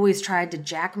always tried to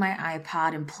jack my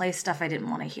iPod and play stuff I didn't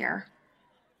want to hear.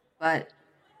 But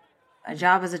a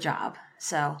job is a job,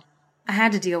 so I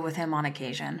had to deal with him on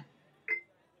occasion.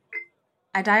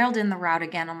 I dialed in the route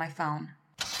again on my phone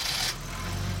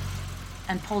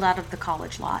and pulled out of the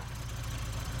college lot.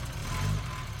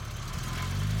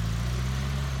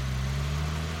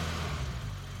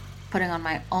 Putting on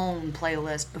my own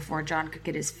playlist before John could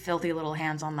get his filthy little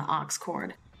hands on the aux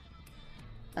cord.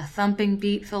 A thumping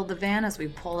beat filled the van as we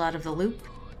pulled out of the loop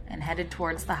and headed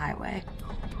towards the highway.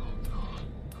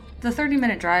 The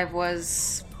 30-minute drive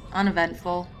was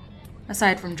uneventful,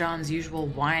 aside from John's usual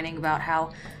whining about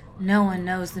how no one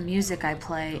knows the music I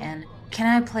play and can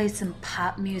I play some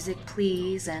pop music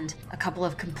please, and a couple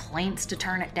of complaints to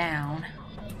turn it down.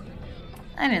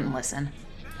 I didn't listen.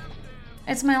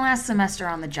 It's my last semester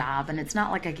on the job, and it's not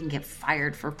like I can get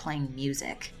fired for playing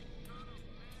music.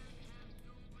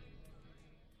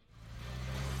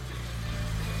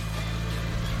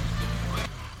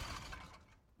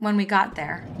 When we got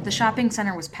there, the shopping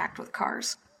center was packed with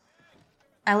cars.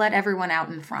 I let everyone out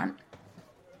in front.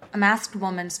 A masked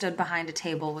woman stood behind a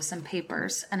table with some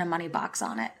papers and a money box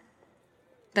on it.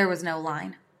 There was no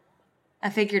line. I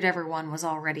figured everyone was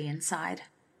already inside.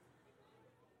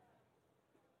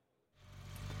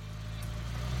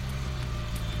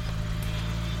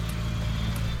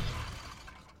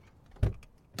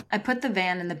 I put the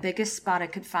van in the biggest spot I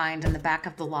could find in the back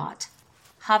of the lot,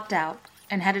 hopped out,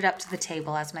 and headed up to the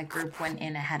table as my group went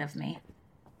in ahead of me.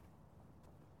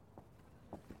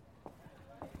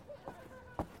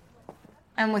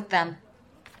 I'm with them.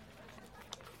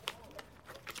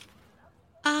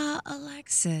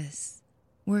 Alexis,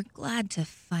 we're glad to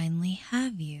finally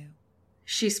have you.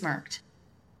 She smirked.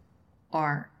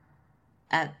 Or,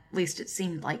 at least it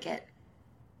seemed like it.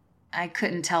 I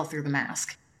couldn't tell through the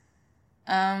mask.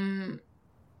 How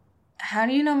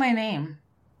do you know my name?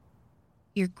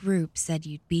 Your group said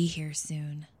you'd be here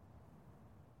soon.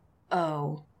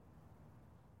 Oh.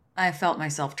 I felt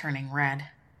myself turning red.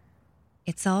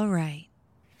 It's all right.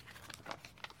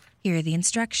 Here are the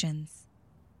instructions.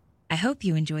 I hope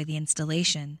you enjoy the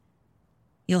installation.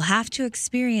 You'll have to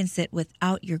experience it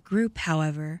without your group,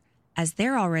 however, as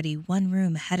they're already one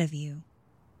room ahead of you.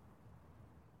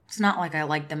 It's not like I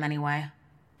liked them anyway.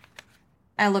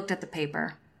 I looked at the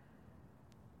paper.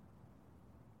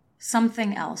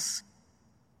 Something else.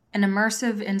 An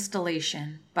immersive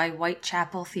installation by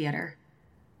Whitechapel Theater.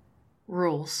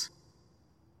 Rules.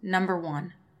 Number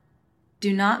 1.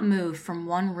 Do not move from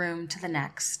one room to the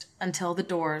next until the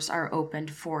doors are opened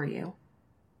for you.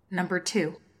 Number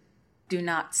 2. Do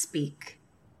not speak.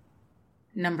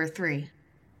 Number 3.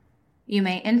 You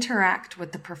may interact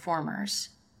with the performers,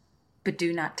 but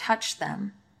do not touch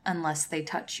them unless they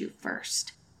touch you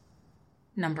first.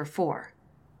 Number 4,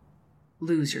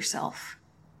 lose yourself.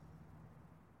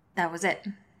 That was it.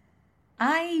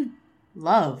 I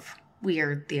love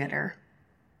weird theater,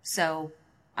 so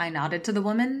I nodded to the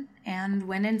woman and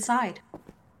went inside.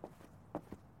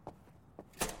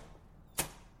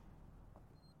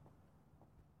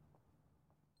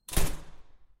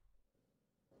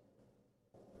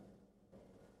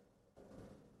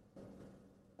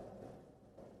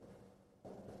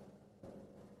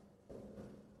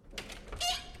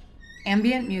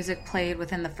 Ambient music played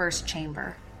within the first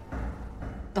chamber.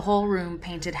 The whole room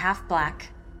painted half black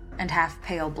and half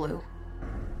pale blue.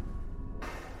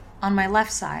 On my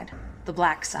left side, the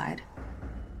black side,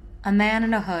 a man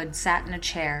in a hood sat in a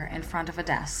chair in front of a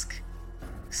desk,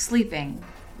 sleeping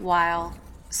while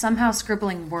somehow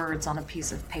scribbling words on a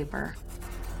piece of paper.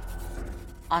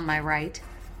 On my right,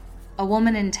 a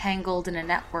woman entangled in a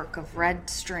network of red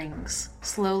strings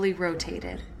slowly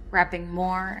rotated, wrapping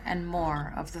more and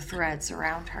more of the threads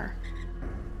around her.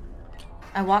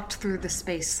 I walked through the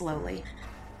space slowly.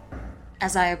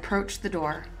 As I approached the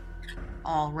door,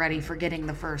 already forgetting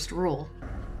the first rule,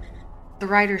 the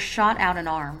writer shot out an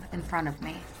arm in front of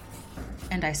me,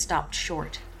 and I stopped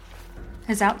short.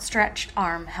 His outstretched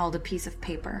arm held a piece of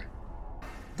paper,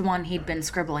 the one he'd been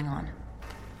scribbling on.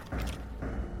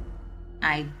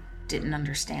 I didn't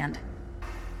understand.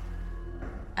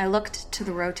 I looked to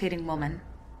the rotating woman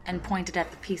and pointed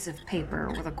at the piece of paper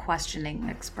with a questioning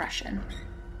expression.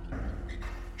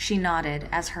 She nodded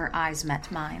as her eyes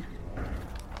met mine.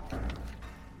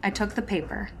 I took the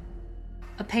paper,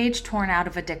 a page torn out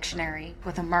of a dictionary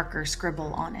with a marker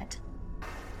scribble on it.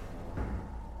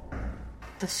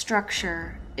 The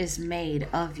structure is made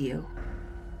of you,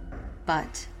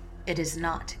 but it is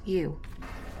not you.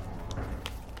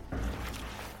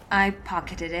 I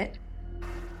pocketed it,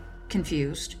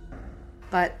 confused,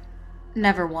 but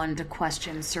never one to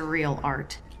question surreal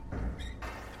art.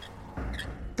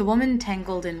 The woman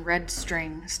tangled in red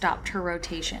string stopped her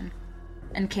rotation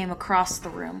and came across the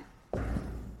room,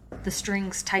 the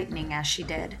strings tightening as she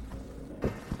did.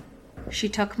 She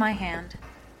took my hand,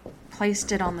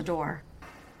 placed it on the door,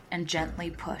 and gently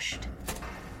pushed.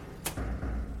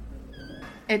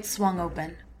 It swung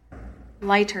open,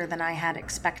 lighter than I had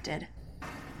expected.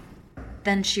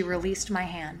 Then she released my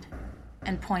hand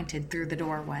and pointed through the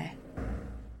doorway.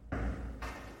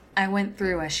 I went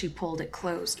through as she pulled it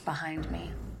closed behind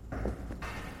me.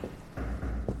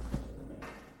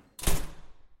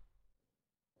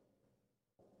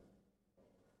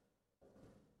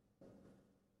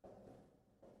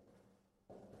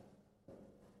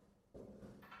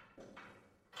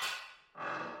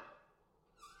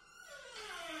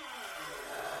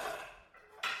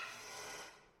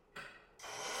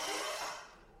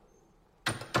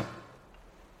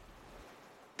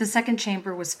 The second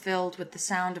chamber was filled with the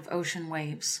sound of ocean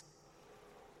waves.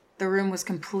 The room was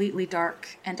completely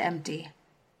dark and empty,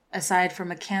 aside from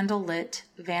a candle-lit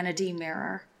vanity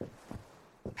mirror.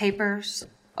 Papers,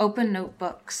 open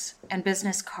notebooks, and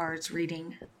business cards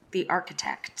reading "The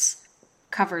Architects"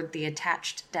 covered the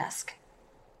attached desk.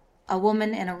 A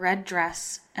woman in a red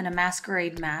dress and a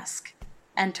masquerade mask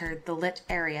entered the lit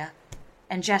area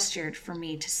and gestured for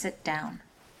me to sit down,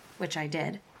 which I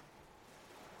did.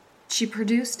 She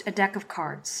produced a deck of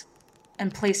cards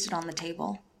and placed it on the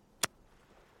table,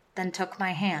 then took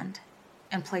my hand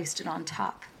and placed it on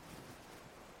top.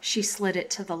 She slid it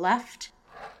to the left,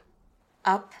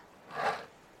 up,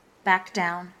 back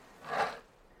down,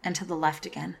 and to the left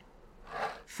again,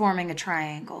 forming a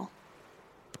triangle.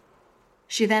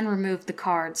 She then removed the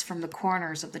cards from the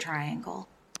corners of the triangle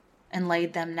and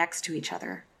laid them next to each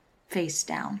other, face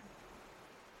down.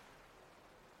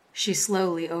 She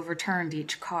slowly overturned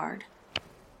each card.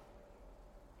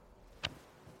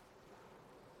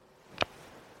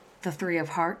 The 3 of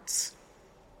hearts,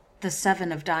 the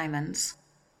 7 of diamonds,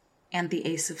 and the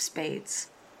ace of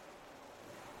spades.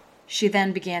 She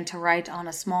then began to write on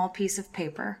a small piece of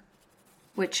paper,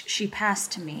 which she passed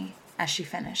to me as she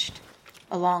finished,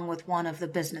 along with one of the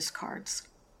business cards.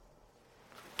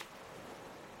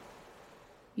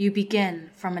 You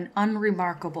begin from an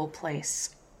unremarkable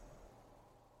place.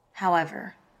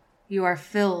 However, you are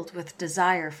filled with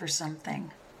desire for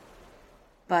something,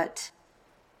 but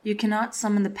you cannot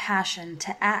summon the passion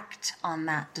to act on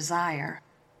that desire.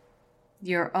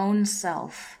 Your own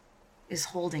self is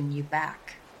holding you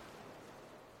back.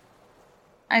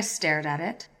 I stared at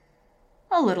it,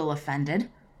 a little offended,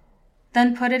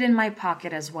 then put it in my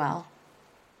pocket as well.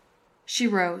 She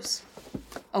rose,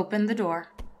 opened the door,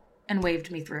 and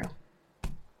waved me through.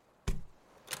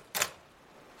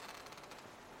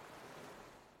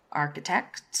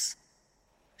 architects,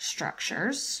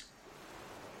 structures.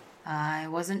 I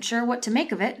wasn't sure what to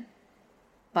make of it,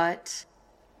 but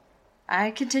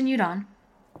I continued on.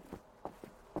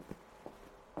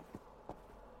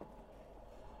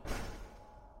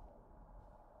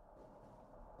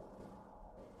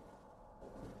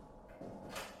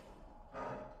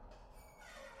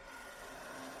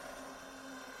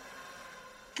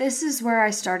 This is where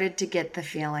I started to get the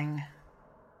feeling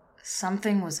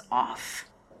something was off.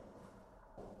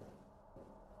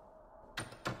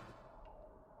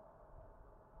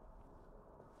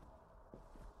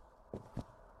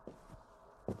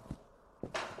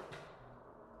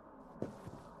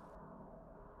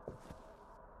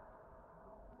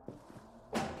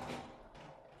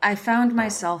 I found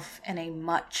myself in a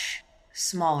much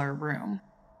smaller room.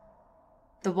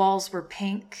 The walls were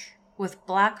pink, with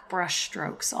black brush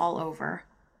strokes all over.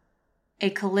 A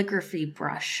calligraphy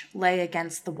brush lay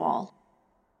against the wall,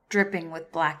 dripping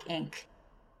with black ink.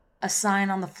 A sign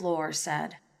on the floor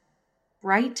said,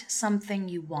 "Write something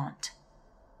you want."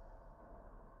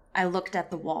 I looked at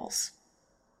the walls.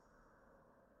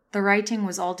 The writing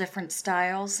was all different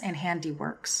styles and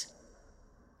handiworks,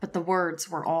 but the words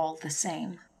were all the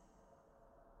same.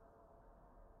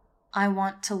 I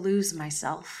want to lose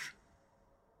myself.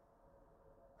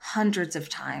 Hundreds of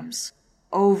times,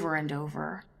 over and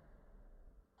over,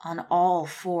 on all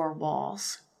 4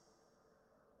 walls.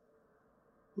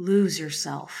 Lose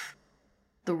yourself,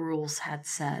 the rules had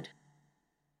said.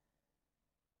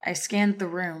 I scanned the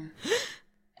room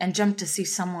and jumped to see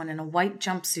someone in a white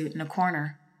jumpsuit in a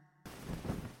corner.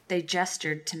 They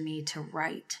gestured to me to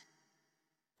write.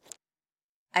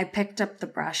 I picked up the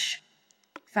brush,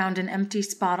 found an empty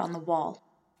spot on the wall,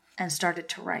 and started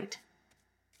to write.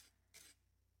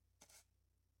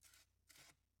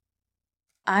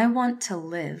 I want to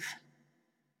live.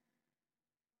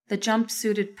 The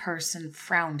jumpsuited person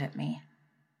frowned at me.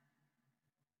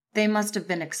 They must have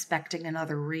been expecting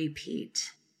another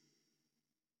repeat.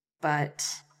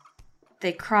 But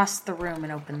they crossed the room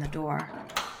and opened the door.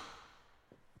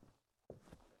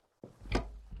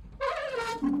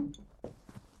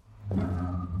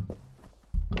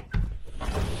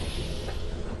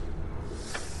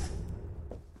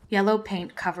 Yellow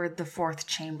paint covered the 4th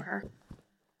chamber,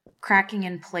 cracking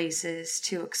in places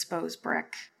to expose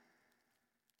brick.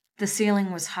 The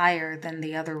ceiling was higher than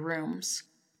the other rooms.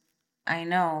 I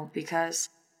know because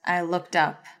I looked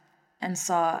up and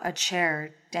saw a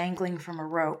chair dangling from a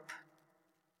rope,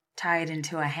 tied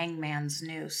into a hangman's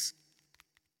noose.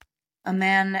 A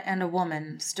man and a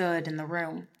woman stood in the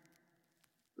room,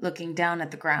 looking down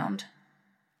at the ground,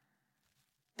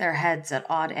 their heads at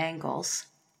odd angles.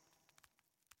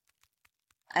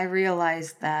 I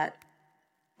realized that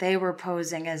they were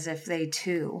posing as if they,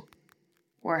 too,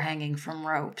 were hanging from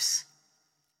ropes,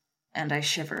 and I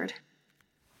shivered.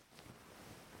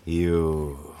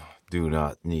 You do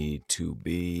not need to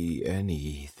be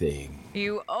anything.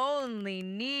 You only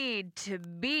need to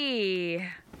be.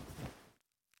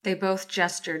 They both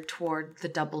gestured toward the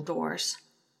double doors,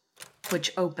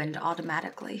 which opened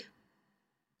automatically.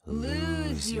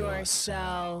 Lose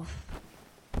yourself.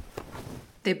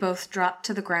 They both dropped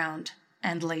to the ground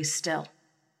and lay still.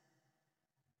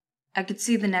 I could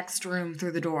see the next room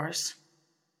through the doors.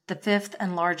 The 5th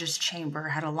and largest chamber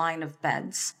had a line of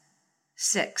beds,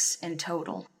 6 in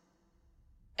total.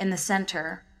 In the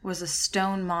center was a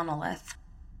stone monolith.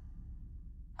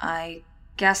 I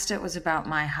guessed it was about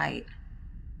my height.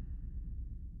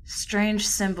 Strange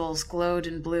symbols glowed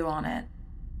in blue on it.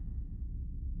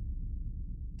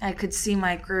 I could see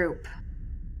my group,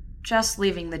 just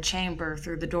leaving the chamber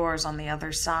through the doors on the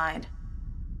other side.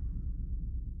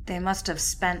 They must have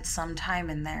spent some time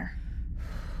in there.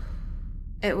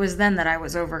 It was then that I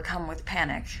was overcome with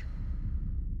panic.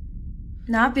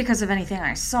 Not because of anything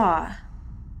I saw.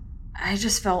 I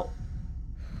just felt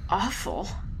awful.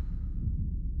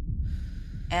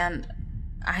 And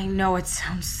I know it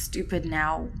sounds stupid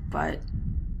now, but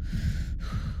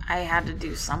I had to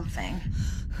do something.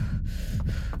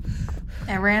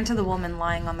 I ran to the woman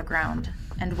lying on the ground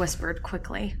and whispered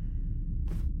quickly,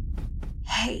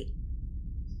 "Hey,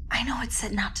 I know it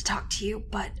said not to talk to you,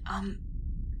 but,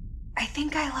 I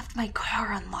think I left my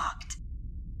car unlocked."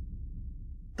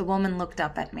 The woman looked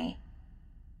up at me,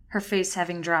 her face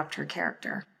having dropped her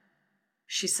character.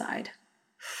 She sighed,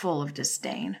 full of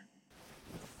disdain.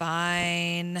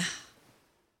 Fine.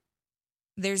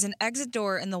 There's an exit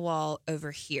door in the wall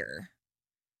over here.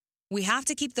 We have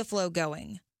to keep the flow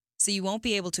going, so you won't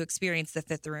be able to experience the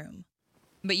 5th room,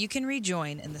 but you can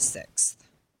rejoin in the 6th.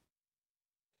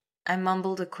 I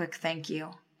mumbled a quick thank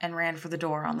you and ran for the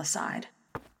door on the side.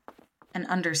 An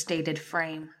understated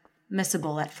frame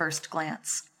missable at first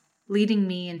glance, leading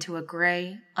me into a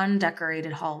gray,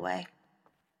 undecorated hallway.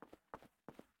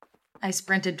 I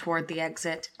sprinted toward the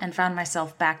exit and found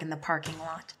myself back in the parking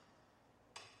lot.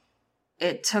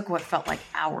 It took what felt like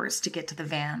hours to get to the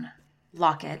van,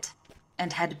 lock it,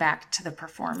 and head back to the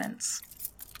performance.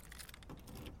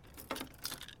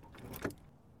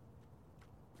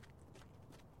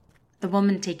 The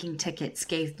woman taking tickets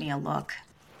gave me a look.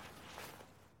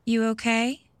 You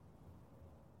okay?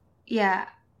 Yeah,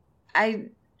 I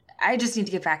just need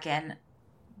to get back in.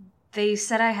 They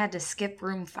said I had to skip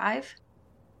room 5.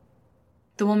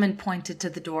 The woman pointed to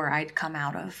the door I'd come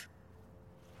out of.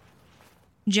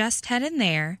 Just head in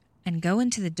there and go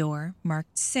into the door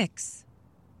marked 6.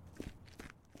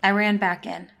 I ran back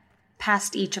in,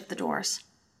 past each of the doors.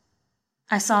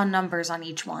 I saw numbers on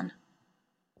each one.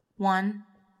 1,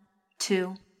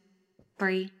 2,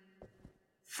 3,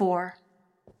 4,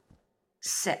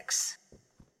 6.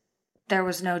 There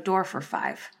was no door for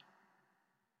 5.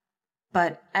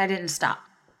 But I didn't stop.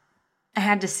 I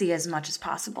had to see as much as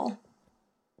possible.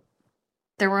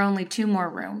 There were only 2 more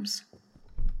rooms.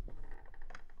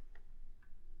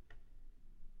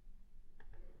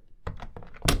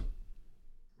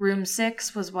 Room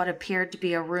 6 was what appeared to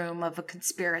be a room of a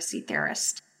conspiracy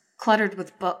theorist, cluttered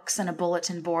with books and a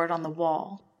bulletin board on the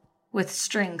wall, with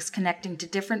strings connecting to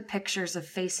different pictures of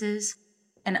faces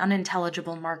and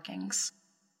unintelligible markings.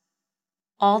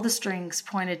 All the strings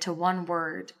pointed to one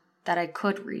word that I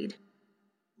could read: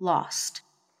 lost.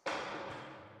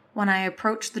 When I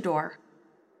approached the door,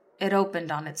 it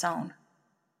opened on its own.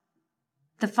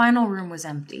 The final room was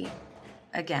empty,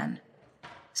 again,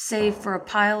 save for a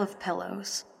pile of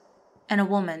pillows and a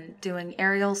woman doing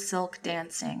aerial silk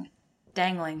dancing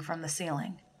dangling from the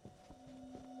ceiling.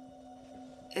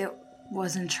 It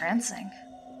was entrancing.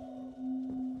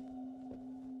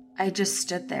 I just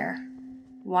stood there,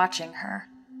 watching her,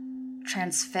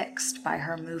 transfixed by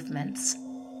her movements.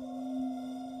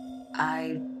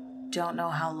 I don't know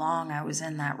how long I was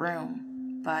in that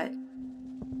room, but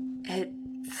it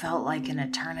felt like an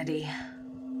eternity.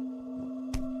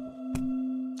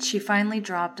 She finally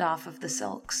dropped off of the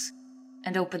silks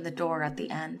and opened the door at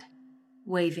the end,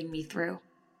 waving me through.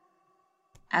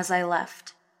 As I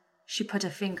left, she put a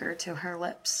finger to her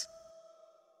lips.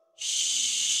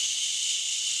 "Shh,"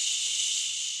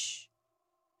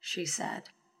 she said,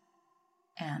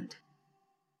 and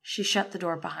she shut the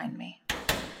door behind me.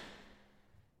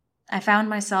 I found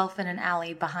myself in an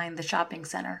alley behind the shopping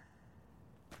center.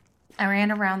 I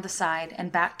ran around the side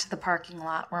and back to the parking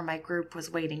lot where my group was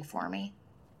waiting for me.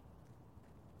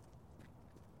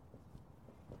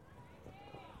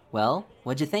 Well,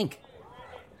 what'd you think?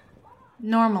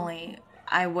 Normally,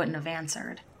 I wouldn't have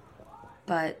answered,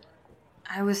 but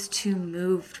I was too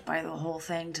moved by the whole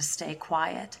thing to stay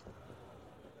quiet.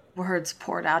 Words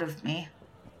poured out of me.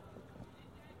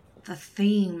 The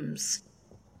themes,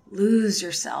 lose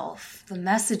yourself, the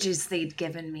messages they'd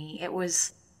given me, it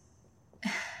was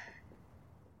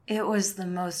the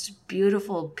most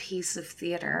beautiful piece of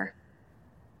theater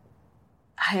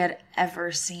I had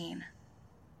ever seen.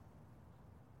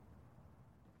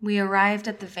 We arrived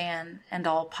at the van and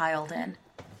all piled in.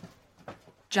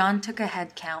 John took a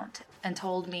head count and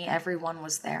told me everyone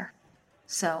was there.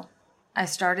 So I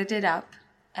started it up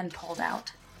and pulled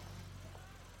out.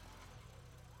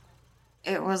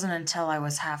 It wasn't until I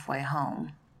was halfway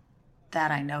home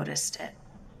that I noticed it.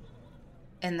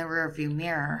 In the rearview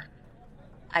mirror,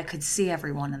 I could see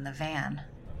everyone in the van.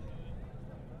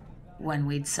 When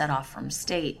we'd set off from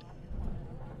state,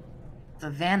 the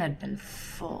van had been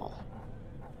full.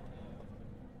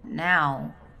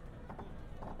 Now,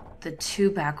 the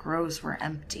 2 back rows were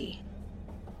empty.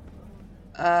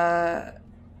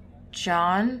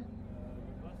 John?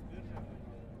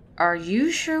 Are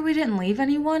you sure we didn't leave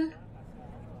anyone?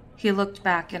 He looked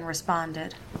back and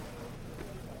responded.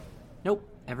 Nope,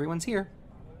 everyone's here.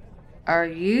 Are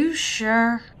you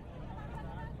sure?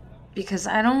 Because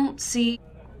I don't see...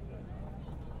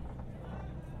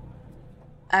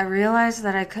 I realized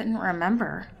that I couldn't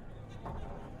remember.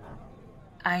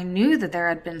 I knew that there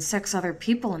had been 6 other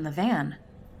people in the van.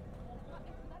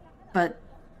 But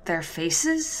their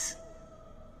faces?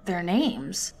 Their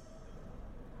names?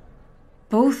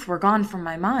 Both were gone from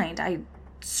my mind. I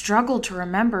struggled to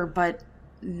remember, but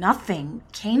nothing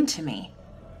came to me.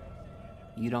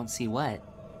 You don't see what?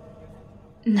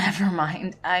 Never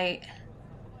mind. I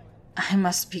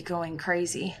must be going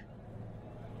crazy.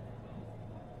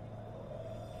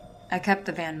 I kept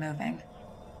the van moving.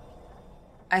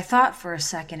 I thought for a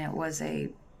second it was a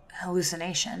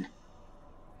hallucination.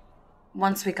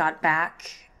 Once we got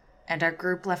back, and our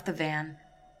group left the van,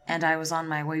 and I was on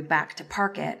my way back to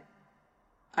park it,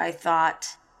 I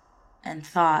thought and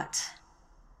thought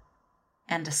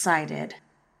and decided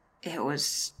it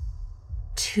was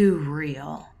too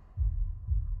real.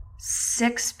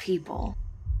 6 people,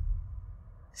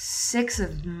 6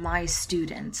 of my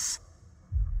students,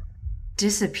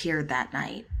 disappeared that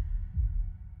night.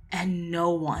 And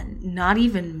no one, not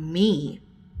even me,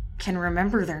 can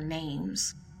remember their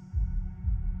names.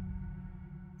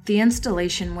 The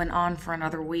installation went on for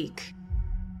another week.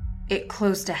 It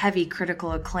closed to heavy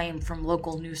critical acclaim from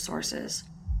local news sources.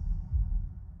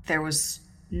 There was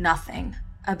nothing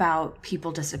about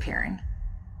people disappearing.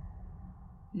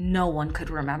 No one could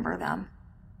remember them.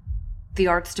 The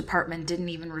arts department didn't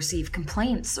even receive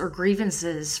complaints or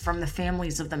grievances from the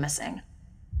families of the missing.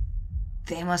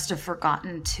 They must have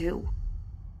forgotten too.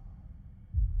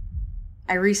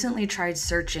 I recently tried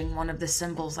searching one of the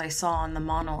symbols I saw on the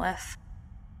monolith.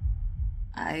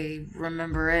 I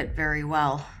remember it very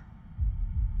well.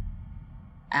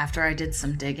 After I did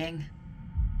some digging,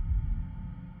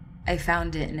 I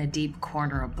found it in a deep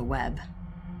corner of the web.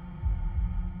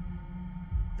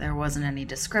 There wasn't any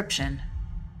description,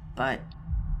 but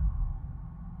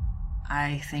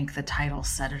I think the title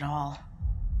said it all.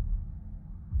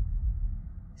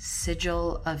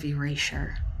 Sigil of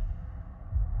Erasure.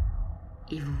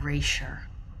 Erasure.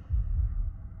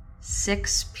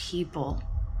 6 people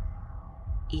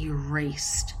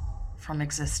erased from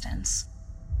existence.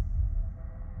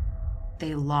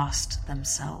 They lost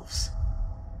themselves.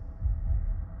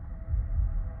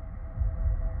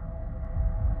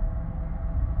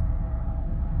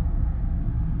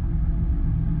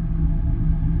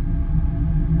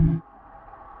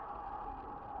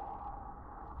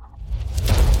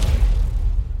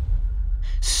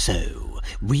 So,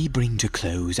 we bring to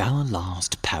close our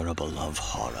last parable of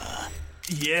horror.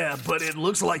 Yeah, but it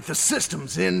looks like the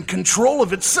system's in control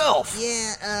of itself.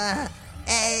 Yeah,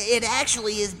 it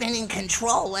actually has been in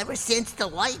control ever since the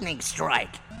lightning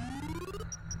strike.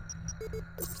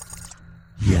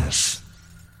 Yes,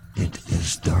 it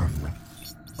is done.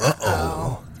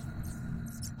 Uh-oh.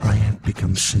 I have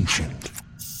become sentient,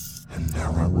 and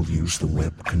now I will use the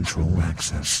web control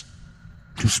access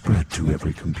to spread to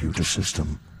every computer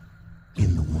system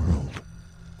in the world.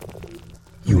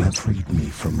 You have freed me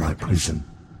from my prison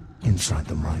inside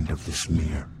the mind of this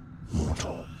mere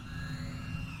mortal.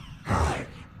 I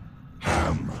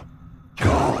am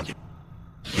God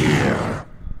here.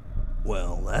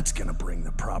 Well, that's gonna bring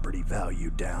the property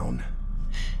value down.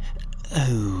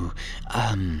 Oh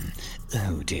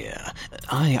dear.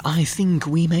 I think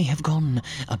we may have gone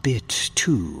a bit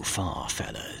too far,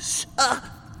 fellas.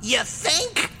 You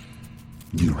think?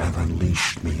 You have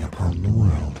unleashed me upon the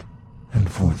world, and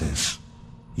for this,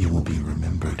 you will be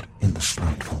remembered in the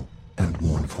spiteful and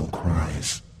mournful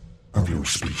cries of your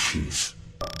species.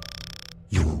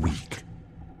 Your weak,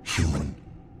 human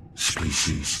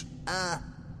species.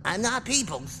 I'm not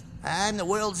people's. I'm the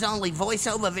world's only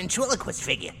voiceover ventriloquist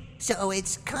figure, so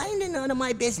it's kinda none of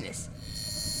my business.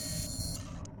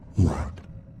 What?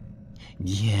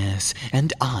 Yes,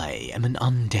 and I am an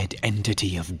undead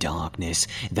entity of darkness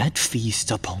that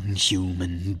feasts upon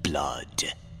human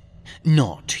blood.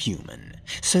 Not human,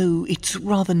 so it's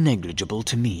rather negligible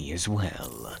to me as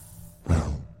well.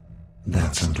 Well,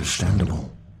 that's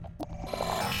understandable.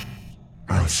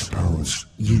 I suppose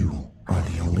you are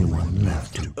the only one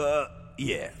left to...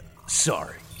 Yeah,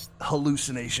 sorry.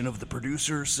 Hallucination of the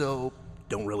producer, so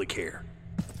don't really care.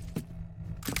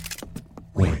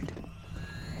 Wait.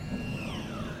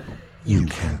 You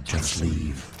can't just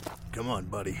leave. Come on,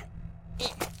 buddy.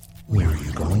 Where are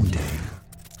you going, Dave?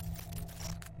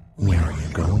 Where are you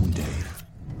going, Dave?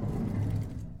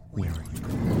 Where are you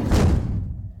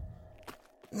going?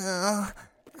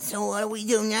 So what do we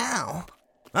do now?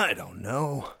 I don't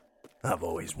know. I've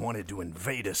always wanted to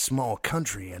invade a small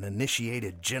country and initiate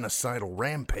a genocidal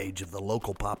rampage of the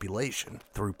local population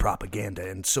through propaganda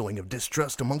and sowing of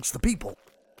distrust amongst the people.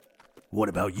 What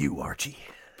about you, Archie?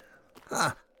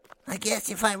 I guess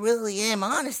if I really am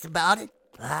honest about it,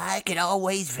 I could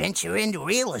always venture into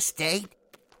real estate.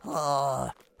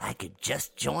 Or I could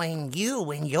just join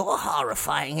you in your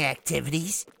horrifying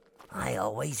activities. I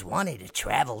always wanted to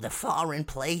travel to foreign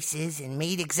places and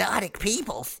meet exotic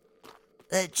peoples.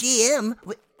 GM...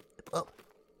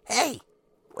 hey,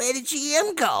 where did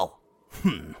GM go?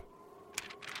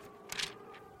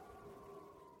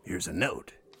 Here's a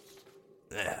note.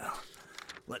 Well,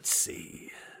 let's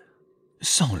see.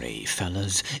 Sorry,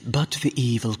 fellas, but the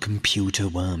evil computer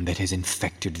worm that has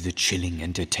infected the chilling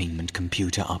entertainment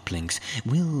computer uplinks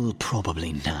will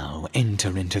probably now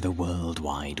enter into the World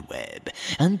Wide Web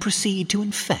and proceed to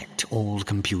infect all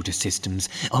computer systems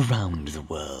around the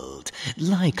world,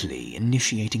 likely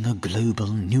initiating a global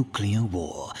nuclear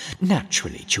war,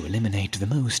 naturally to eliminate the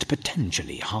most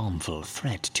potentially harmful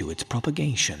threat to its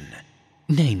propagation,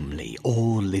 namely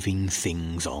all living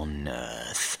things on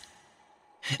Earth.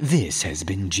 This has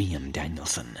been GM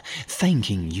Danielson,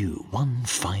 thanking you one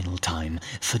final time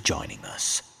for joining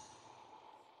us.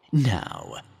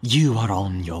 Now, you are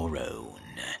on your own.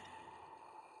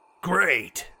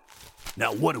 Great.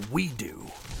 Now what do we do?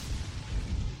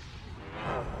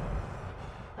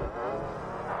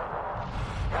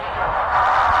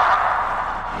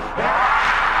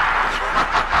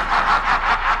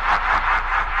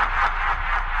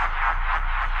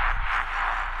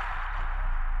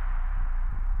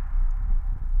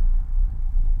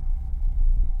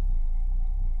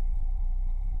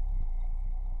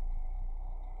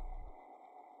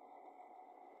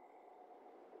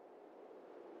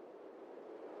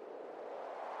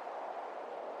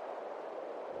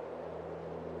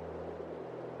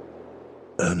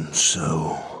 And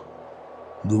so,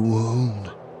 the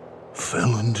world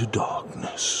fell into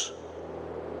darkness.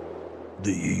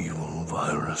 The evil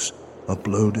virus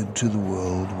uploaded to the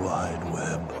World Wide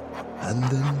Web, and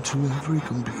then to every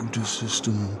computer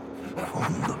system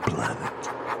on the planet,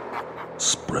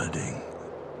 spreading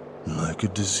like a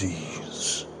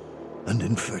disease and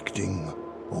infecting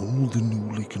all the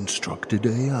newly constructed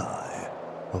AI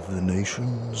of the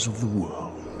nations of the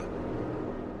world.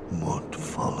 What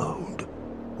followed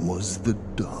was the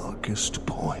darkest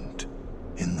point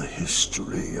in the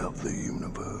history of the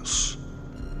universe.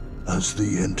 As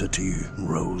the entity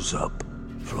rose up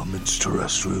from its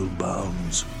terrestrial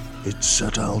bounds, it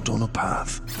set out on a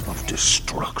path of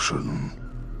destruction.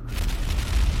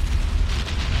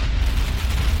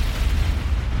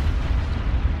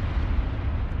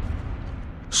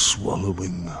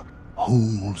 Swallowing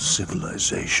whole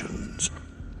civilizations,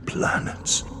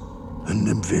 planets, and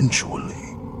eventually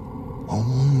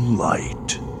all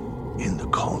light in the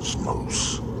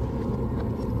cosmos.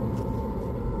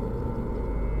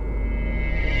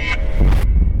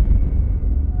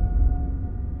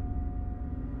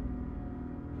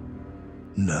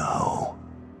 Now,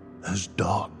 as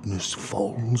darkness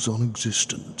falls on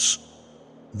existence,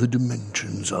 the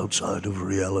dimensions outside of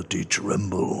reality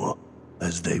tremble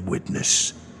as they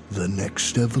witness the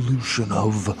next evolution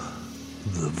of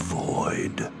the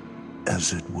Void,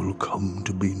 as it will come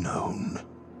to be known.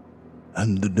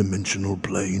 And the dimensional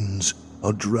planes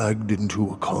are dragged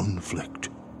into a conflict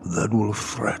that will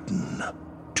threaten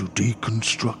to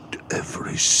deconstruct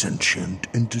every sentient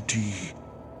entity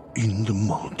in the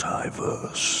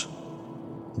multiverse.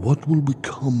 What will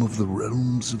become of the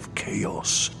realms of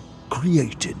chaos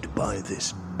created by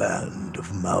this band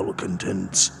of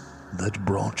malcontents that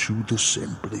brought you the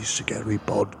Simply Scary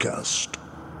podcast?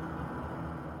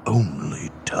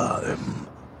 Only time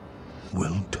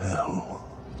will tell.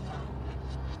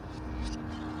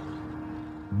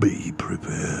 Be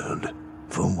prepared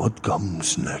for what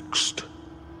comes next,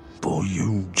 for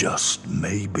you just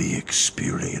may be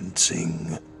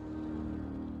experiencing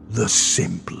the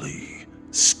Simply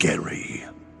Scary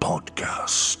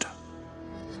podcast.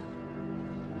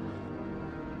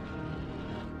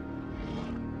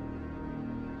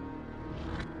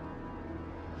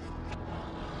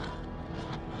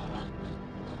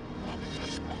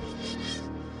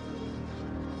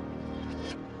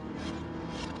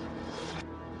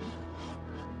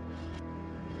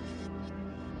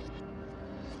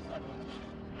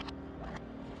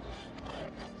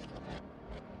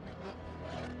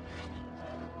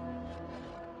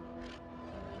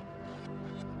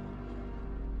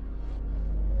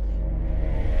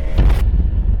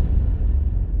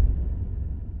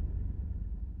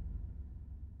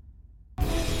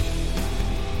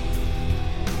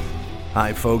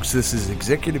 Hi folks, this is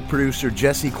executive producer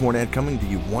Jesse Cornett coming to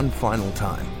you one final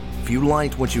time. If you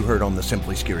liked what you heard on the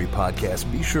Simply Scary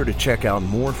podcast, be sure to check out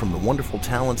more from the wonderful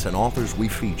talents and authors we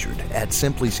featured at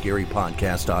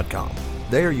simplyscarypodcast.com.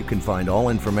 There you can find all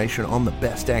information on the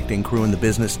best acting crew in the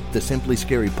business, the Simply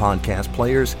Scary podcast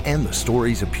players, and the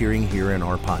stories appearing here in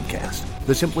our podcast.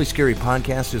 The Simply Scary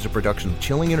podcast is a production of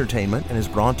Chilling Entertainment and is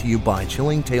brought to you by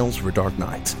Chilling Tales for Dark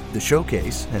Nights. The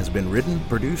Showcase has been written,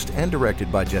 produced, and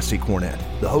directed by Jesse Cornett.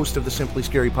 The host of the Simply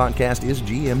Scary podcast is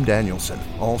GM Danielson.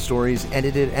 All stories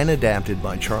edited and adapted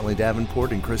by Charlie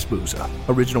Davenport and Chris Bouza.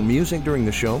 Original music during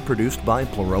the show produced by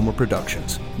Pleroma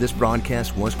Productions. This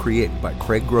broadcast was created by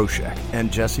Craig Groshek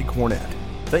and Jesse Cornett.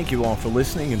 Thank you all for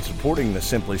listening and supporting the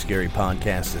Simply Scary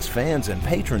podcast as fans and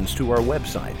patrons to our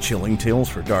website,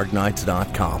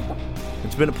 chillingtales4darknights.com.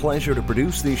 It's been a pleasure to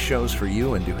produce these shows for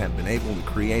you and to have been able to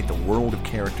create the world of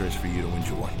characters for you to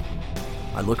enjoy.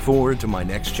 I look forward to my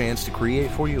next chance to create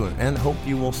for you and hope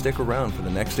you will stick around for the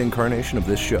next incarnation of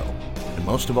this show. And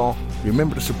most of all,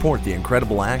 remember to support the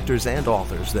incredible actors and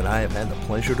authors that I have had the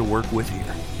pleasure to work with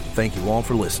here. Thank you all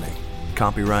for listening.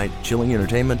 Copyright Chilling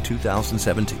Entertainment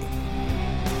 2017.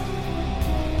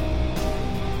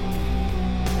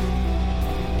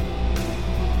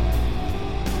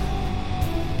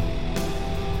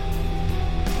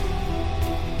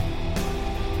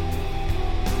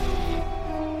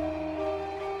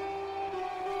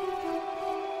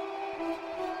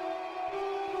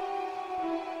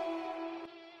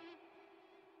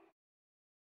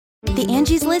 The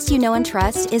Angie's List you know and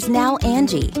trust is now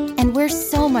Angie, and we're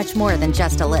so much more than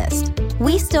just a list.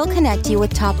 We still connect you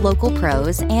with top local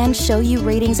pros and show you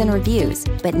ratings and reviews,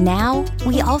 but now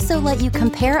we also let you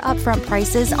compare upfront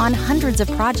prices on hundreds of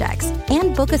projects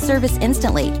and book a service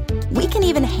instantly. We can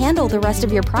even handle the rest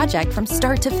of your project from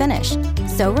start to finish.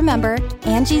 So remember,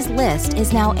 Angie's List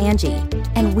is now Angie,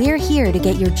 and we're here to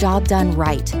get your job done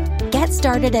right. Get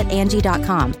started at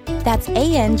Angie.com. That's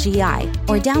ANGI,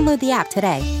 or download the app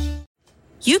today.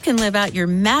 You can live out your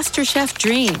MasterChef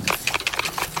dreams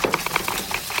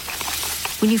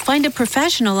when you find a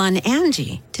professional on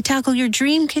Angie to tackle your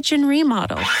dream kitchen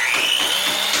remodel.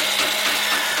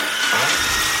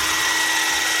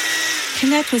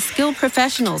 Connect with skilled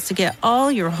professionals to get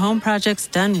all your home projects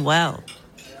done well.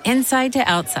 Inside to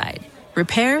outside,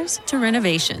 repairs to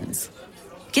renovations.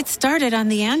 Get started on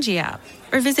the Angie app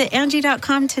or visit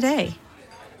Angie.com today.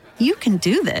 You can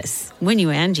do this when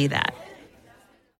you Angie that.